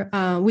or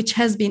which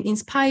has been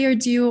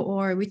inspired you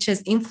or which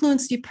has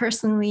influenced you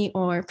personally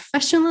or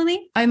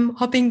professionally. I'm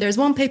hoping there's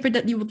one paper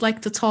that you would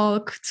like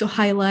to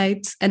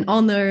highlight and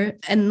honor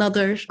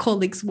another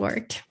colleague's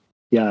work.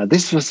 Yeah,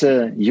 this was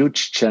a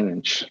huge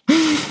challenge.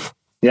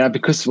 Yeah,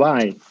 because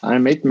why? I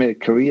made my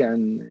career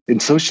in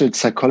social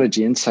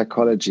psychology,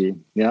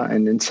 Yeah,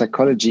 and in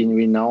psychology,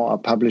 we now are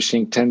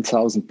publishing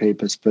 10,000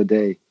 papers per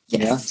day.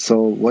 Yes. Yeah. So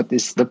what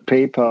is the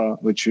paper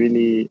which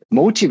really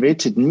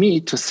motivated me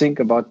to think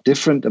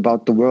different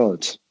about the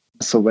world?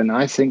 So when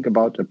I think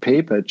about a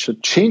paper, it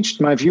should change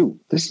my view.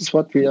 This is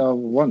what we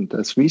want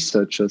as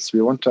researchers.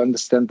 We want to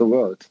understand the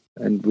world.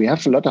 And we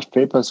have a lot of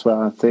papers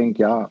where I think,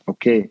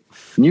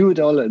 knew it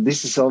all.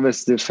 This is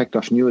always the effect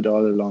of knew it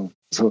all along.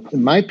 So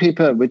my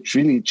paper, which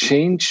really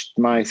changed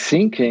my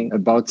thinking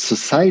about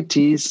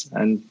societies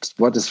and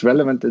what is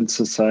relevant in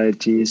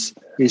societies,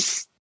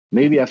 is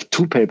maybe I have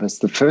two papers.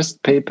 The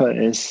first paper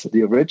is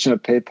the original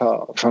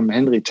paper from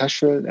Henry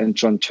Taschel and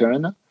John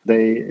Turner.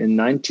 They, in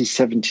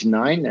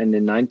 1979 and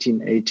in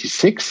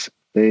 1986,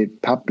 they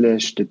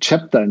published a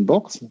chapter in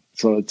books.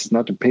 So it's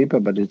not a paper,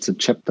 but it's a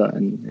chapter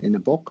in a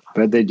book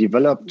where they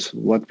developed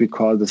what we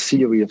call the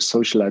theory of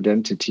social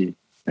identity.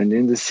 And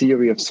in the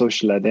theory of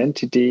social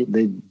identity,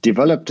 they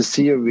developed a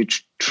theory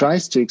which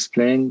tries to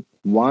explain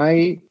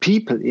why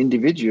people,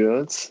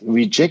 individuals,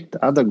 reject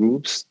other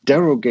groups,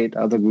 derogate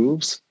other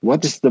groups.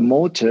 What is the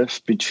motive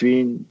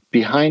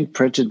behind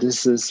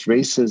prejudices,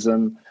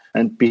 racism,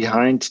 and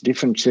behind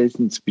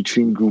differentiations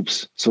between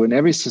groups? So in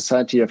every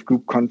society you have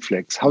group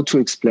conflicts. How to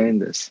explain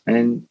this?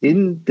 And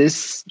in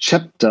this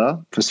chapter,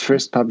 it was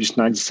first published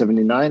in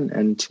 1979,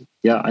 and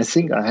I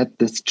think I had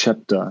this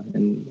chapter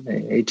in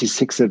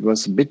 86. It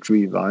was a bit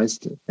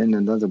revised in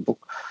another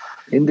book.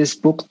 In this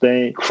book,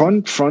 they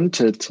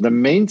confronted the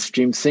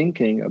mainstream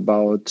thinking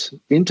about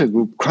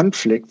intergroup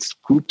conflicts,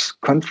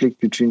 conflict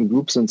between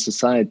groups and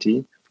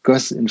society,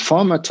 because in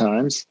former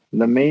times,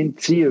 the main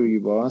theory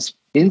was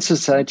in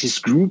societies,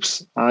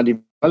 groups are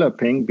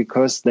developing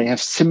because they have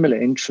similar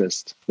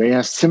interests. They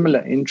have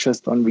similar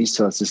interest on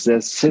resources.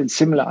 There's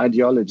similar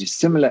ideologies,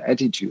 similar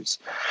attitudes.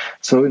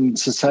 So in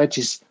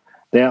societies,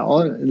 there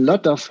are a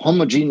lot of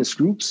homogeneous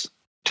groups,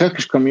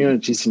 Turkish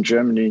communities in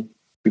Germany,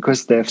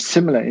 because they have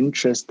similar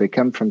interests. They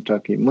come from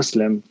Turkey,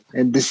 Muslim.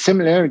 And this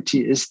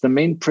similarity is the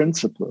main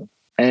principle.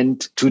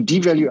 And to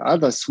devalue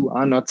others who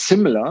are not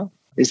similar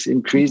is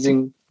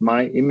increasing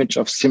my image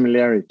of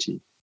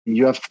similarity.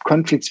 You have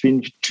conflicts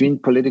between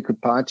political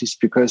parties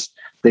because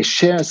they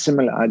share a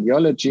similar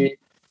ideology,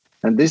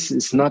 and this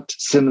is not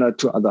similar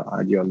to other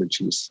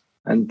ideologies.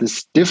 And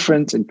this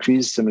difference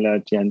increases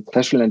similarity. And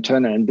Taschel and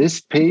Turner in this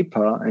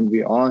paper, and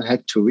we all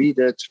had to read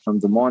it from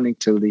the morning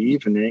till the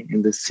evening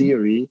in the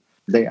theory,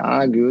 they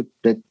argued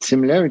that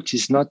similarity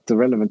is not the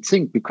relevant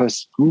thing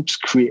because groups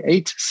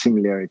create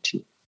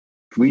similarity.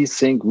 We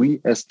think we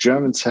as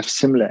Germans have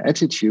similar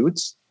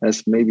attitudes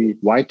as maybe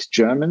white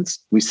Germans.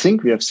 We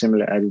think we have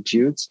similar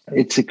attitudes.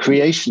 It's a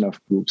creation of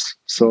groups.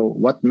 So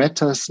what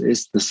matters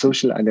is the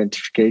social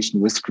identification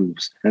with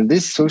groups. And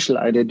this social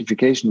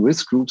identification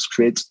with groups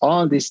creates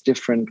all these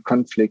different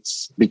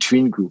conflicts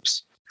between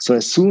groups. So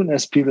as soon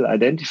as people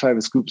identify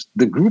with groups,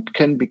 the group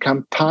can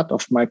become part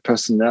of my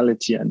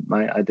personality and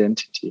my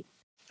identity.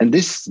 And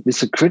this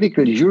is a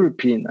critical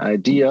European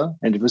idea,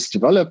 and it was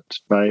developed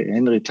by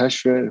Henry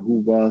Taschel, who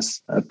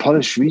was a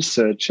Polish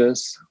researcher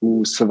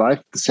who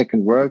survived the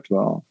Second World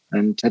War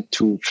and had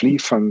to flee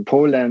from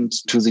Poland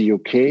to the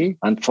UK.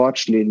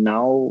 Unfortunately,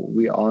 now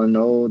we all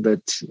know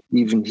that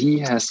even he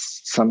has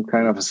some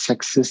kind of a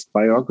sexist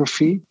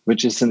biography,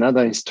 which is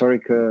another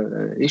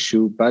historical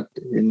issue. But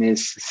in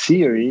his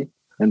theory,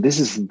 and this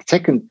is the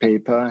second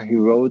paper, he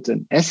wrote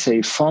an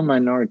essay for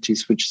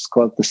minorities, which is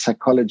called The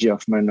Psychology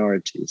of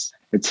Minorities.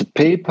 It's a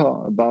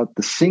paper about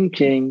the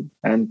thinking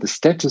and the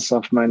status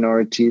of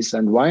minorities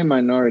and why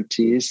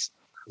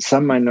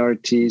some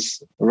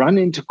minorities run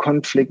into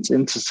conflicts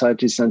in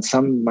societies and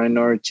some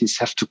minorities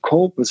have to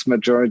cope with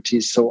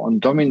majorities, so on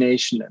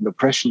domination and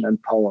oppression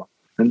and power.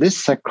 And this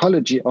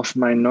psychology of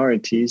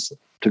minorities,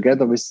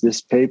 together with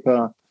this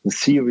paper, The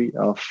Theory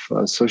of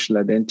Social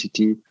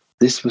Identity,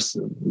 this was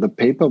the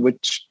paper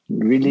which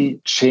really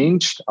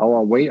changed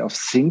our way of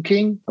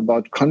thinking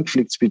about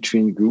conflicts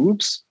between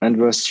groups and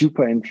were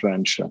super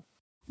influential.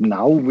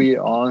 Now we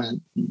are,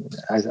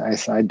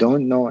 as I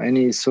don't know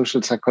any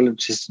social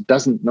psychologist who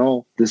doesn't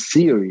know the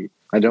theory.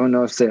 I don't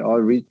know if they all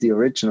read the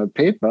original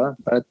paper,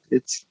 but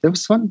there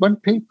was one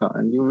paper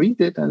and you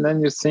read it and then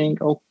you think,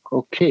 oh,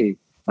 okay,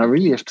 I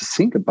really have to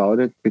think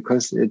about it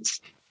because it's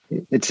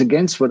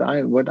against what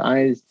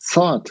I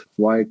thought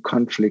why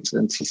conflicts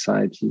in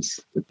societies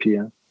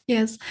appear.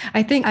 Yes,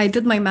 I think I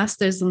did my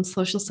master's in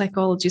social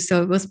psychology,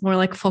 so it was more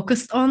like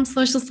focused on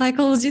social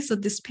psychology. So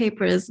this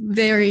paper is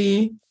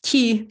very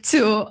key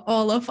to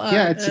all of our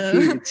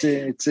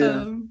it's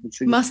a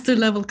master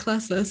level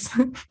classes.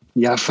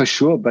 Yeah, for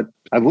sure. But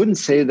I wouldn't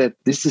say that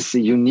this is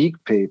a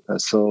unique paper.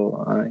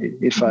 So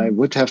if I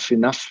would have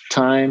enough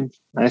time,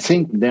 I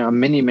think there are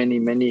many, many,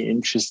 many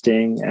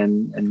interesting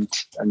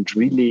and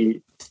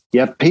really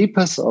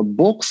papers or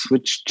books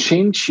which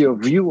change your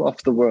view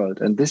of the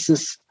world. And this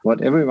is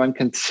what everyone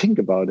can think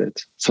about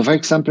it. So, for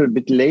example, a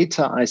bit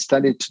later, I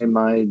studied in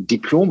my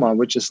diploma,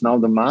 which is now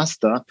the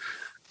master.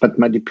 But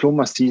my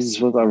diploma thesis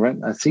was,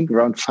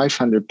 around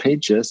 500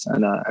 pages.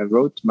 And I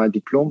wrote my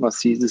diploma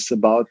thesis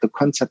about the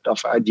concept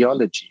of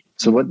ideology.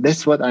 So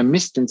that's what I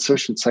missed in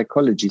social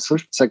psychology.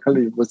 Social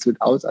psychology was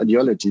without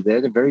ideology. They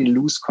had a very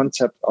loose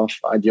concept of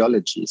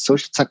ideology.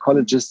 Social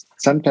psychologists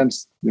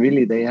sometimes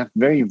really they have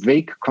very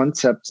vague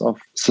concepts of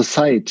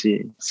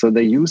society. So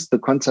they use the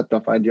concept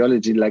of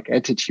ideology like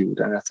attitude.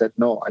 And I said,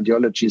 no,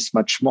 ideology is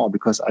much more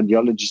because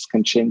ideologies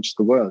can change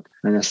the world.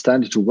 And I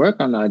started to work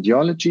on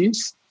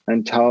ideologies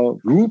and how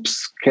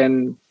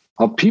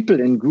people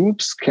in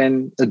groups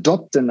can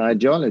adopt an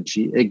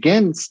ideology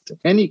against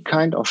any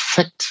kind of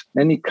fact,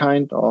 any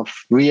kind of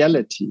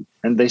reality.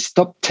 And they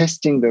stop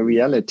testing the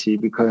reality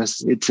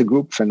because it's a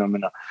group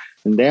phenomenon.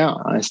 And there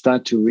I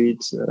start to read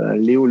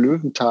Leo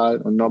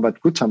Löwenthal and Norbert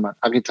Gutermann,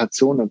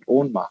 Agitation und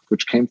Ohnmacht,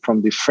 which came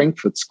from the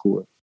Frankfurt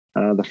School.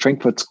 The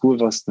Frankfurt School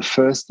was the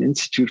first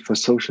institute for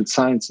social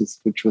sciences,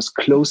 which was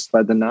closed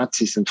by the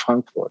Nazis in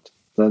Frankfurt.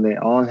 So they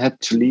all had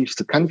to leave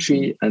the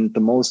country, and the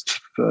most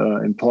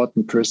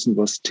important person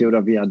was Theodor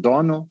W.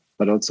 Adorno,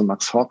 but also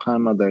Max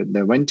Horkheimer.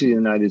 They went to the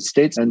United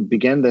States and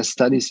began their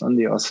studies on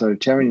the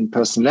authoritarian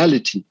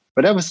personality.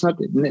 But I was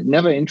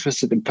never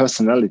interested in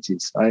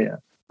personalities.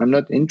 I'm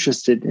not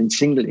interested in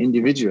single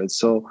individuals.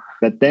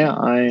 But there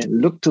I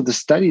look to the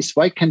studies.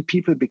 Why can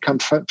people become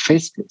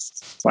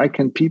fascists? Why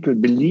can people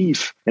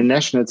believe in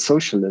National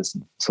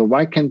Socialism? So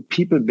why can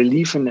people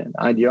believe in an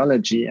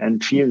ideology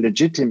and feel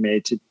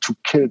legitimated to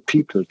kill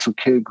people, to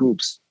kill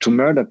groups, to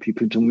murder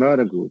people, to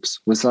murder groups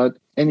without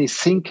any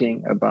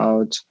thinking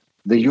about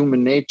the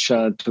human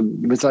nature,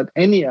 without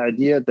any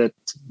idea that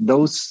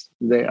those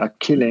they are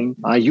killing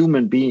are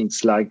human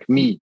beings like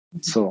me?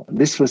 So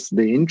this was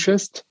the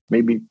interest.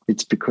 Maybe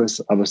it's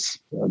because I was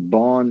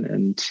born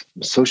and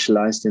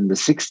socialized in the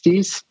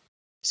 60s.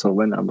 So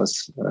when I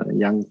was a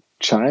young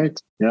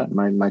child,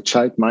 my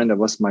childminder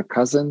was my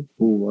cousin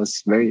who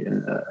was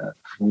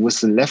who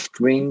was a left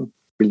wing,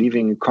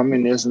 believing in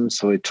communism.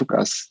 So he took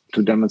us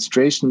to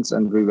demonstrations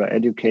and we were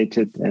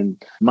educated in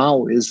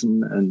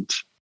Maoism and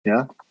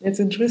That's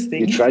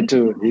interesting. He tried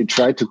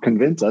to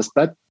convince us.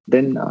 But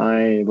then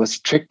I was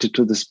attracted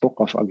to this book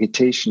of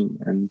Agitation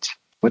and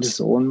what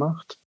is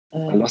Ohnmacht?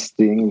 I lost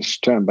the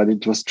English term, but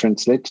it was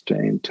translated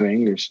into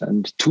English.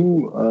 And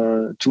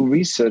two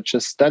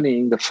researchers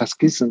studying the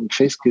fascism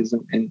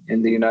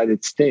in the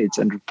United States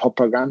and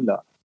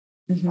propaganda,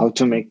 how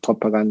to make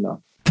propaganda.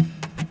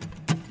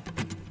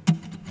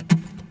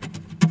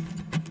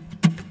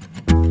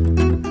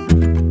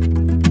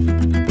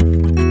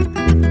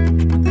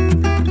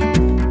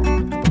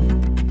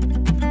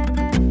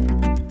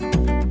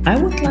 I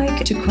would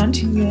like to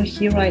continue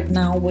here right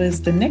now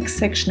with the next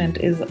section, and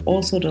is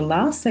also the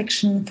last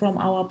section from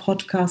our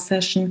podcast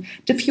session,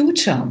 the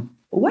future.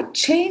 What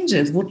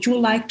changes would you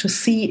like to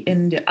see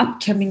in the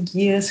upcoming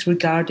years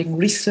regarding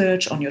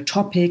research on your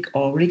topic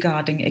or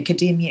regarding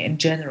academia in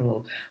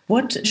general?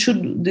 What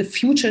should the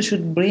future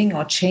bring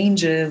or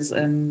changes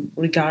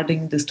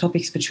regarding these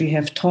topics which we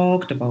have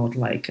talked about,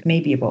 like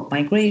maybe about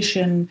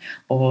migration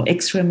or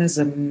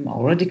extremism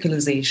or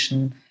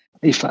radicalization?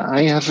 If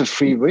I have a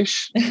free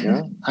wish,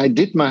 I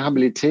did my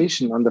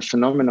habilitation on the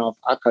phenomena of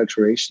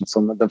acculturation.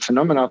 So the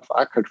phenomena of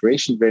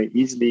acculturation, very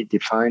easily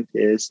defined,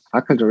 is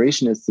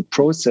acculturation is the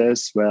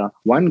process where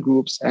one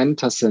group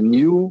enters a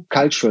new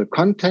cultural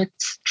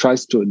context,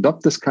 tries to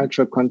adopt this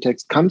cultural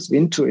context, comes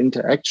into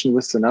interaction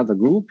with another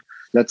group.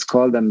 Let's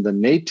call them the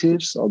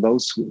natives or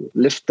those who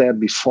lived there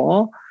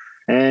before.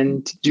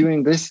 And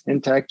during this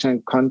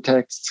interaction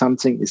context,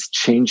 something is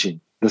changing.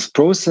 This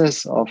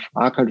process of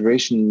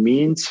acculturation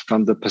means,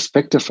 from the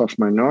perspective of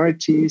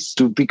minorities,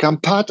 to become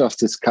part of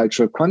this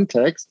cultural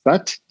context,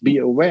 but be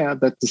aware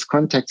that this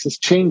context is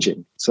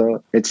changing.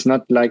 So it's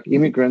not like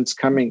immigrants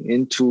coming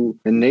into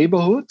a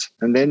neighborhood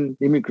and then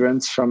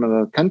immigrants from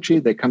another country,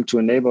 they come to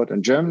a neighborhood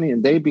in Germany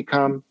and they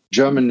become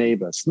German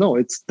neighbors. No,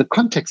 it's the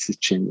context is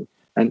changing.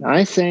 And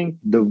I think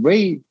the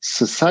way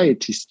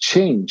societies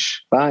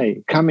change by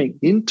coming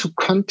into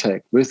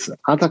contact with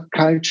other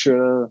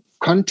cultural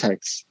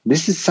contexts,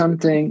 this is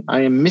something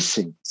I am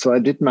missing. So I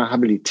did my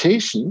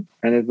habilitation,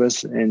 and it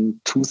was in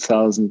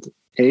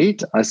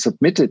 2008. I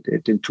submitted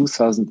it in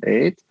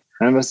 2008.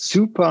 And I was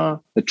super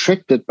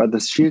attracted by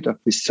this field of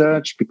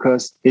research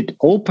because it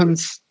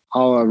opens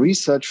our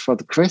research for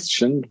the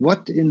question,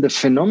 what in the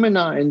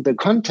phenomena, in the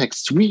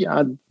context we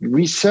are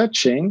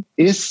researching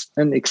is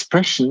an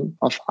expression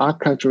of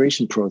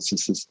acculturation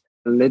processes.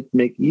 Let's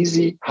make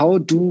easy. How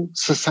do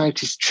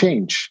societies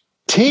change?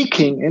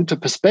 Taking into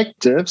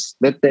perspectives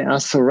that they are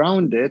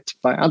surrounded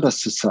by other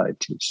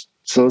societies.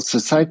 So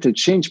societal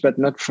change, but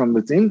not from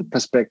within the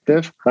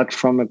perspective, but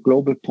from a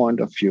global point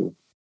of view.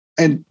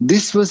 And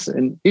this was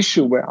an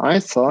issue where I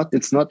thought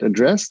it's not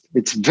addressed.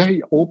 It's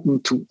very open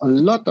to a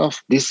lot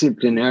of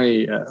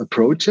disciplinary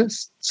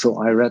approaches.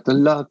 So I read a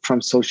lot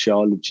from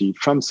sociology,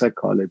 from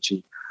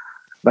psychology,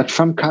 but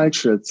from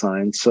cultural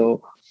science.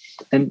 So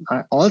And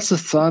I also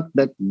thought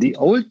that the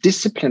old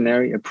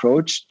disciplinary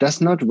approach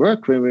does not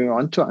work when we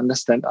want to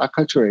understand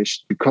acculturation.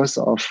 Because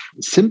of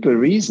simple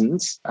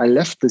reasons, I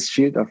left this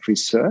field of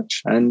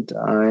research and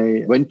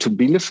I went to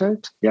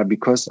Bielefeld,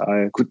 because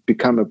I could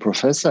become a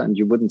professor, and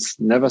you wouldn't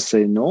never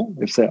say no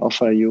if they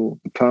offer you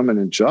a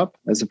permanent job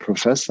as a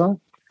professor.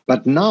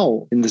 But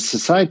now in the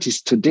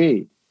societies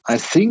today, I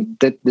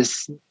think that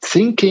this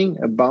thinking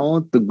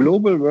about the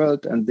global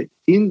world and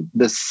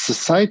the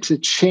societal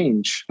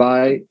change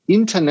by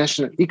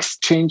international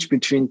exchange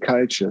between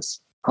cultures,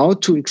 how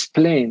to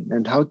explain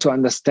and how to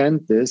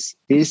understand this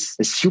is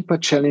a super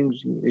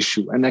challenging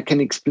issue. And I can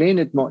explain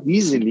it more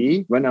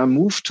easily when I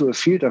move to a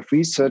field of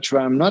research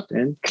where I'm not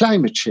in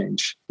climate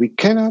change. We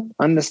cannot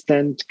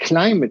understand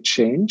climate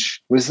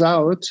change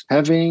without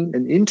having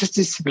an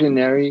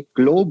interdisciplinary,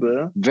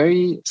 global,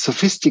 very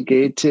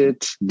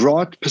sophisticated,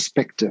 broad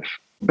perspective.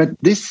 But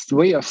this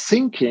way of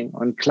thinking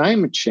on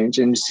climate change,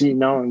 and you see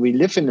now we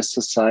live in a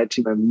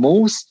society where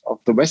most of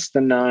the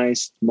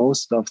westernized,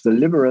 most of the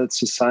liberal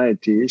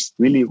societies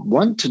really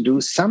want to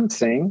do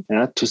something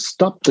to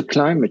stop the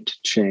climate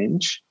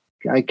change.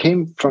 I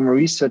came from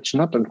research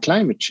not on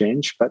climate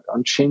change, but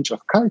on change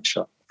of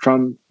culture,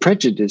 from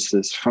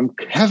prejudices, from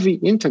heavy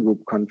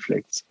intergroup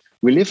conflicts.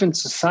 We live in a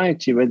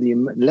society where the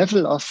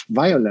level of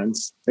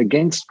violence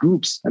against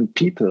groups and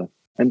people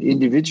and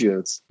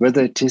individuals,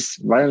 whether it is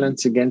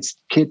violence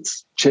against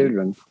kids,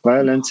 children,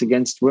 violence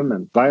against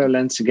women,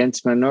 violence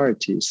against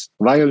minorities,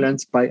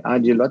 violence by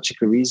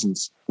ideological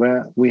reasons,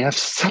 where we have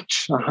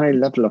such a high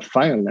level of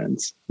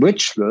violence,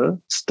 which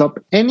will stop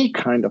any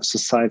kind of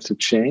societal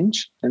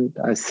change. And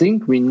I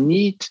think we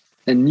need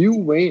a new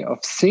way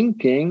of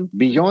thinking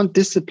beyond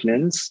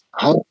disciplines,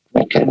 how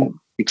we can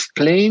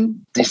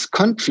explain these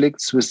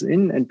conflicts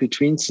within and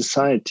between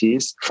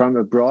societies from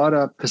a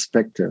broader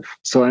perspective.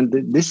 So, and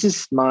this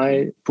is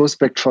my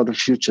prospect for the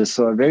future.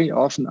 So very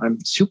often I'm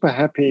super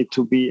happy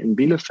to be in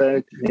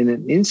Bielefeld in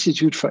an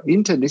institute for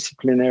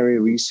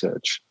interdisciplinary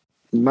research.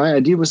 My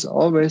idea was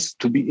always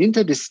to be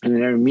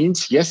interdisciplinary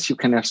means, yes, you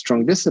can have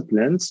strong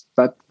disciplines,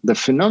 but the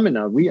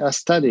phenomena we are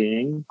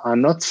studying are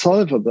not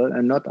solvable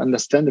and not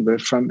understandable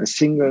from a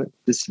single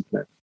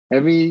discipline.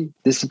 Every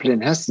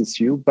discipline has this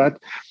view, but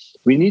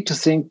we need to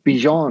think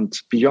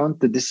beyond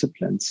the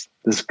disciplines.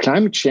 This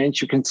climate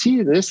change, you can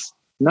see this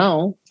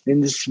now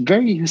in this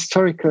very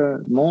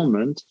historical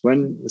moment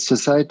when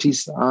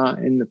societies are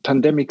in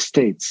pandemic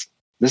states.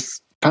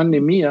 This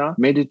pandemia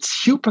made it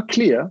super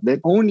clear that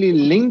only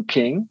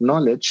linking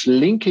knowledge,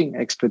 linking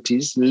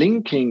expertise,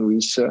 linking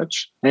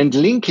research, and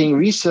linking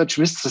research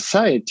with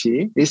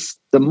society is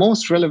the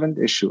most relevant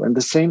issue. And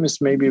the same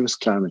is maybe with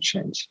climate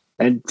change.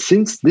 And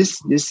since this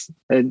is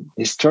a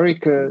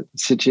historical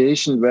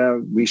situation where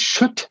we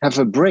should have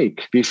a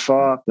break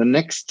before the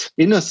next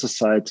inner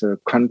societal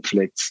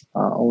conflicts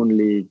are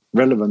only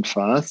relevant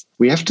for us,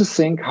 we have to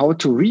think how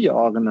to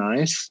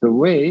reorganize the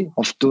way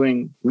of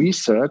doing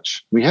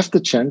research. We have the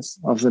chance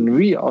of the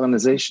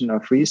reorganization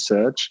of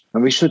research,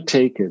 and we should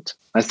take it.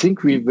 I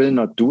think we will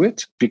not do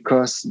it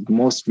because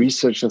most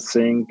researchers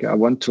think, I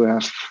want to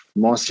have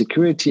more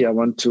security. I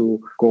want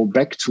to go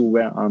back to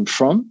where I'm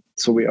from.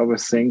 So we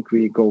always think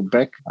we go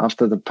back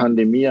after the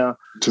pandemic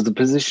to the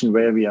position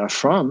where we are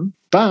from.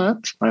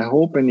 But I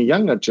hope in a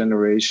younger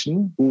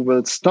generation who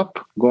will stop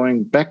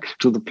going back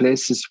to the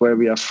places where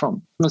we are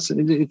from.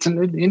 It's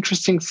an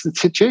interesting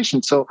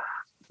situation. So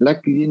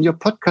like in your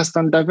podcast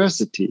on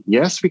diversity,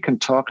 yes, we can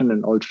talk in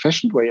an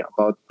old-fashioned way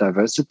about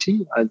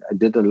diversity. I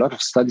did a lot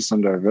of studies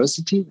on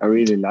diversity. I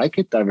really like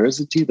it,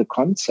 diversity, the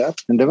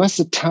concept. And there was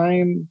a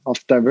time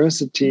of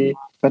diversity.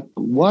 But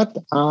what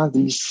are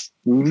these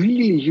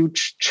really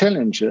huge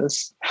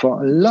challenges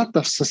for a lot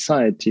of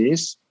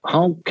societies?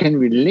 How can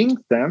we link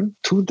them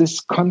to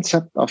this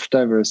concept of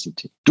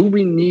diversity? Do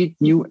we need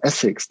new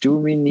ethics? Do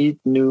we need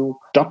new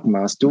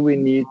dogmas? Do we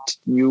need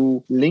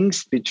new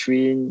links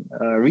between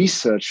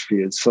research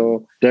fields?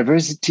 So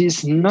diversity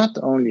is not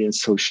only a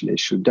social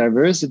issue.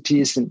 Diversity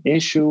is an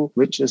issue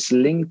which is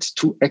linked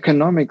to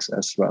economics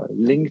as well,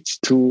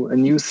 linked to a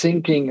new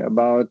thinking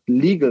about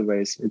legal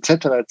ways,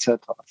 etc., etc.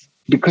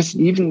 Because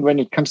even when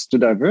it comes to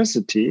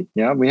diversity,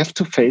 we have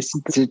to face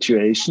the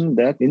situation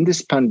that in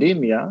this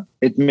pandemic,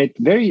 it made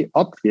very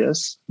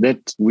obvious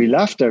that we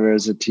love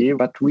diversity,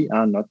 but we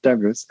are not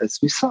diverse as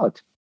we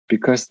thought.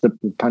 Because the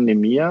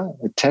pandemic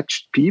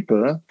attached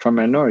people from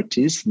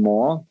minorities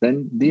more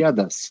than the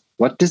others.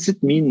 What does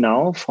it mean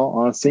now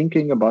for our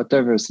thinking about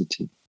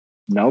diversity?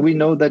 Now we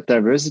know that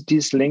diversity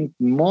is linked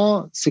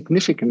more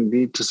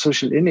significantly to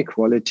social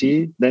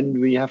inequality than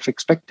we have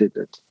expected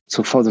it.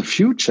 So for the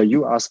future,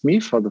 you ask me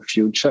for the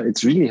future,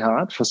 it's really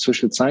hard for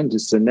social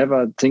scientists to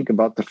never think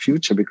about the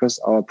future because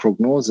our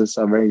prognoses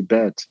are very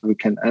bad. We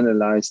can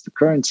analyze the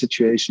current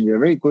situation. We are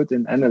very good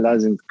in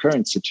analyzing the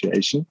current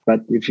situation.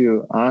 But if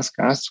you ask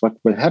us what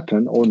will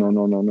happen, oh,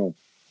 no.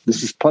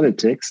 This is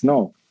politics.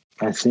 No.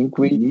 I think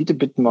we need a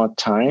bit more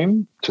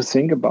time to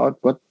think about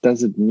what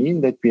does it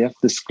mean that we have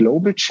these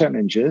global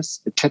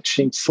challenges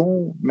attaching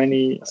so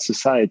many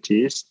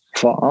societies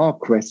for our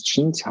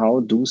questions. How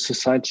do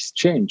societies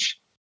change?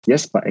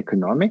 Yes, by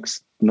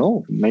economics?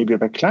 No, maybe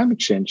by climate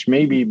change,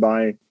 maybe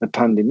by a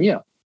pandemic,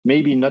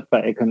 maybe not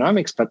by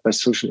economics, but by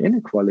social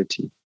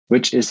inequality,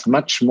 which is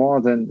much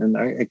more than an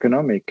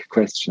economic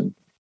question.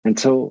 And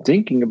so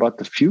thinking about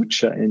the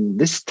future in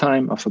this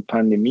time of a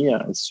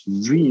pandemic is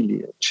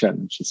really a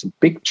challenge. It's a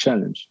big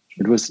challenge.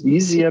 It was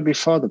easier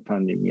before the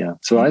pandemic.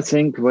 So I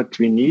think what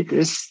we need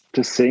is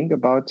to think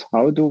about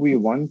how do we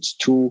want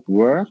to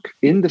work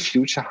in the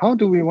future? How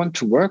do we want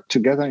to work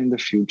together in the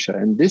future?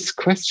 And this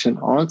question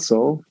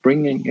also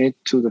bringing it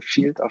to the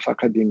field of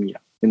academia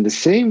in the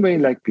same way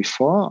like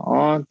before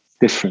or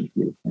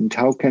differently. And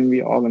how can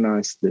we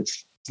organize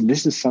this?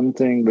 This is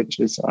something which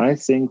is, I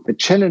think, a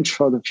challenge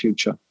for the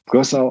future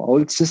because our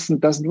old system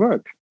doesn't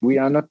work. We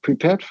are not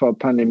prepared for a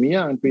pandemic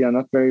and we are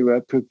not very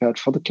well prepared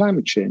for the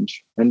climate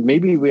change. And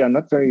maybe we are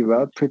not very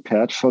well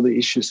prepared for the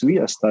issues we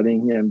are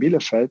studying here in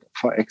Bielefeld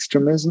for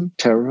extremism,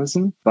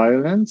 terrorism,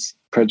 violence,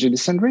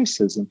 prejudice and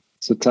racism.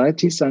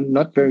 Societies are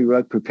not very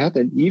well prepared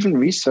and even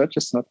research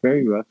is not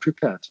very well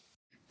prepared.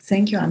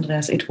 Thank you,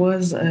 Andreas. It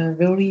was a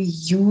very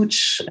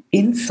huge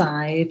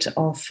insight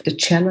of the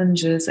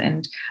challenges,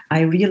 and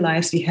I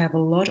realize we have a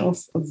lot of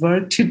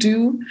work to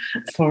do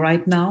for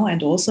right now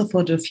and also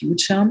for the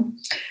future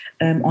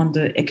on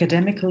the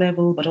academic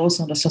level, but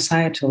also on the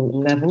societal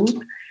level.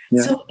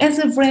 Yeah. So as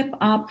a wrap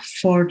up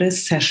for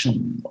this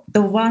session,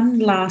 the one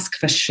last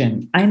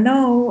question. I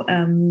know...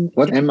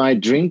 what am I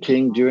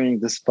drinking during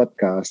this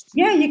podcast?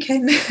 Yeah, you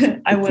can.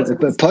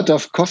 A pot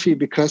of coffee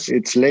because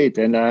it's late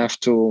and I have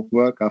to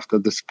work after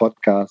this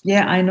podcast.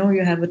 Yeah, I know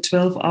you have a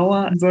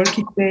 12-hour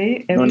working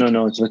day.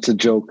 No, it's a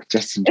joke,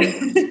 just a joke.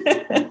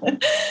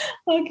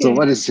 Okay. So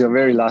what is your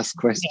very last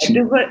question?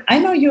 Yeah, I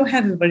know you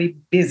have a very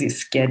busy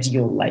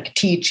schedule, like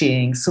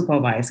teaching,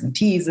 supervising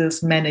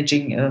thesis,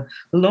 managing a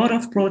lot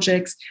of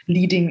projects,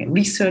 leading a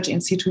research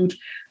institute.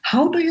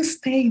 How do you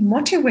stay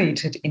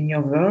motivated in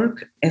your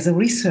work as a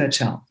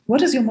researcher?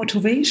 What is your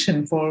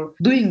motivation for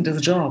doing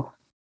this job?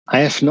 I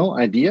have no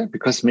idea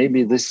because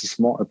maybe this is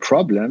more a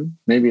problem.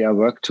 Maybe I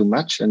work too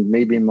much and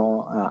maybe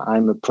more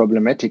I'm a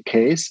problematic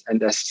case.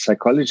 And as a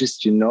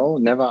psychologist,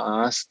 never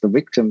ask the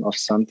victim of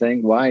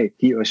something why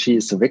he or she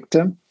is a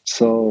victim.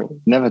 So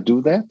never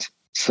do that.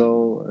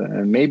 So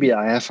maybe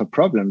I have a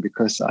problem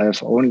because I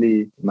have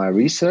only my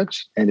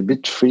research and a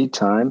bit free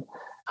time.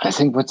 I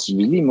think what's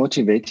really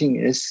motivating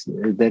is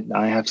that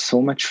I have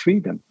so much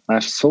freedom. I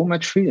have so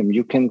much freedom.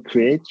 You can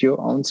create your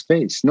own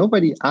space.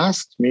 Nobody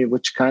asked me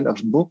which kind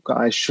of book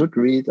I should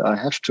read, I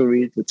have to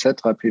read,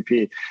 etc.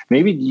 pp.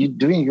 Maybe you're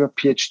doing your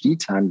PhD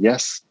time.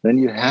 Yes, then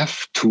you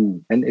have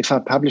to. And if I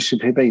publish a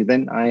paper,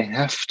 then I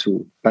have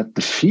to. But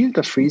the field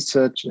of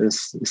research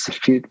is a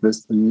field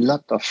with a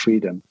lot of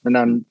freedom. And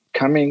I'm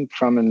coming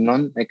from a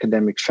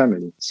non-academic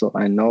family. So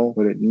I know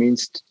what it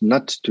means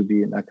not to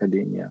be in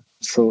academia.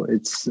 So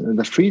it's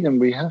the freedom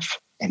we have.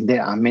 And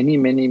there are many,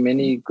 many,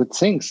 many good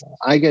things.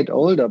 I get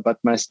older, but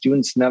my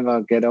students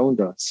never get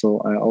older.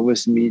 So I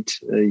always meet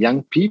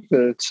young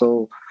people.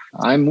 So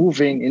I'm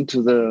moving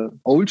into the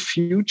old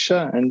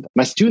future, and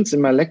my students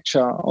in my lecture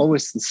are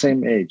always the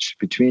same age,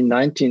 between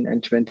 19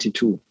 and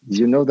 22.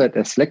 You know that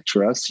as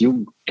lecturers,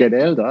 you get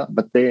older,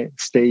 but they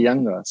stay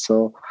younger.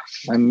 So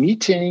I'm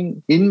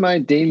meeting in my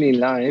daily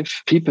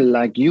life people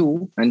like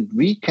you, and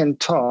we can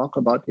talk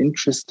about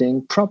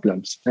interesting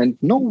problems. And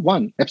no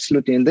one,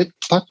 absolutely in that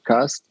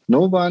podcast,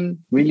 no one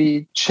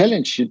really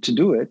challenged you to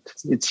do it.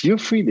 It's your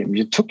freedom.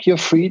 You took your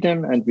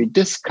freedom and we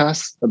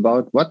discussed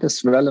about what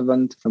is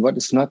relevant and what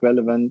is not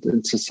relevant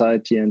in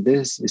society. And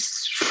this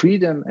is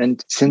freedom.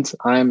 And since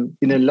I'm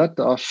in a lot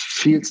of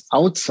fields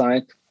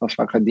outside of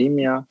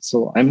academia,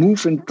 so I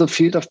move into the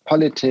field of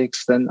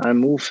politics, then I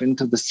move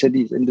into the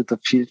cities, into the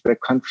field where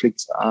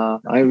conflicts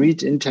are. I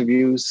read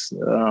interviews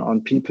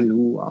on people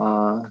who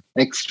are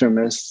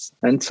extremists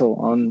and so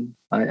on.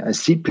 I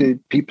see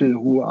people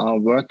who are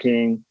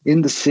working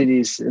in the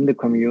cities, in the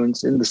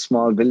communes, in the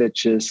small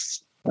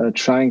villages,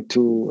 trying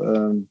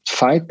to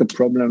fight the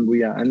problem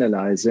we are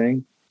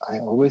analyzing. I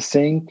always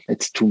think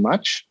it's too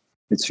much.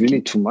 It's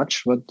really too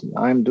much what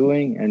I'm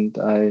doing. And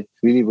I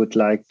really would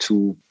like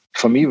to,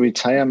 for me,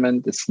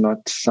 retirement is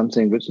not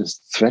something which is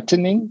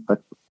threatening,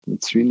 but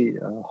it's really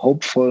a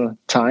hopeful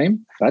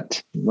time.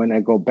 But when I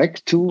go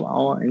back to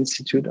our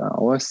institute, I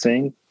always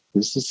think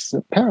this is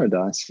a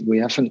paradise. We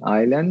have an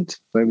island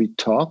where we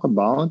talk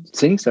about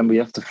things and we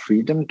have the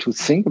freedom to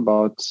think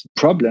about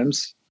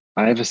problems.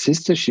 I have a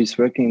sister, she's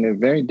working in a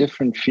very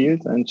different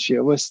field, and she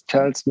always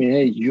tells me,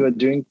 hey, you are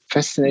doing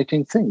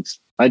fascinating things.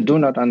 I do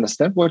not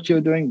understand what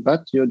you're doing,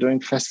 but you're doing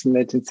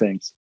fascinating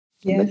things.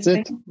 Yes, that's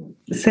it.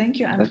 Thank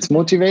you. That's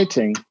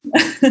motivating.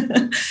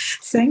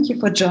 Thank you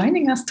for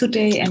joining us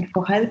today and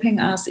for helping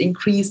us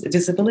increase the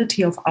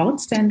visibility of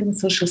outstanding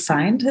social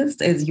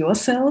scientists as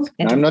yourself.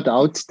 And I'm not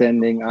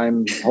outstanding.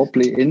 I'm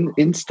hopefully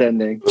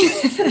instanding.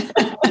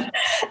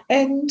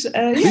 And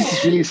this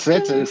is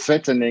really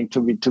threatening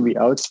to be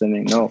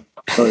outstanding. No,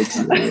 So it's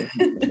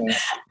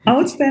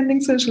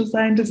outstanding social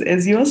scientist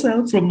as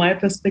yourself, from my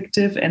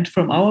perspective and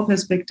from our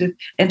perspective,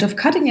 and of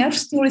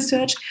cutting-edge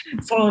research.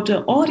 For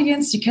the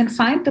audience, you can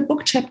find the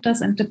book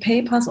chapters and the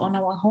papers on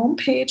our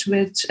homepage,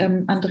 which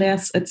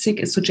Andreas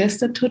Zick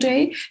suggested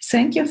today.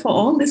 Thank you for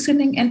all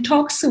listening, and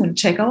talk soon.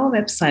 Check our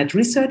website,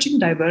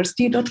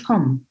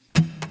 researchingdiversity.com.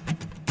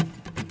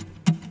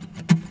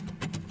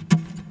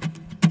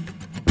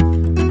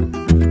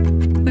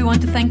 We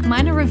want to thank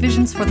Minor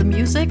Revisions for the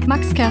music,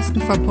 Max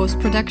Kersten for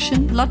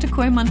post-production, Lotte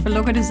Kohlmann for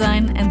logo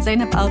design, and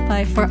Zeynep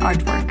Alpay for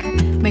artwork.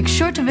 Make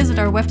sure to visit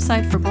our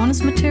website for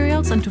bonus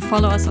materials and to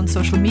follow us on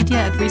social media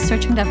at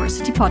Researching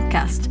Diversity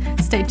Podcast.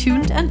 Stay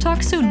tuned and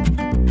talk soon.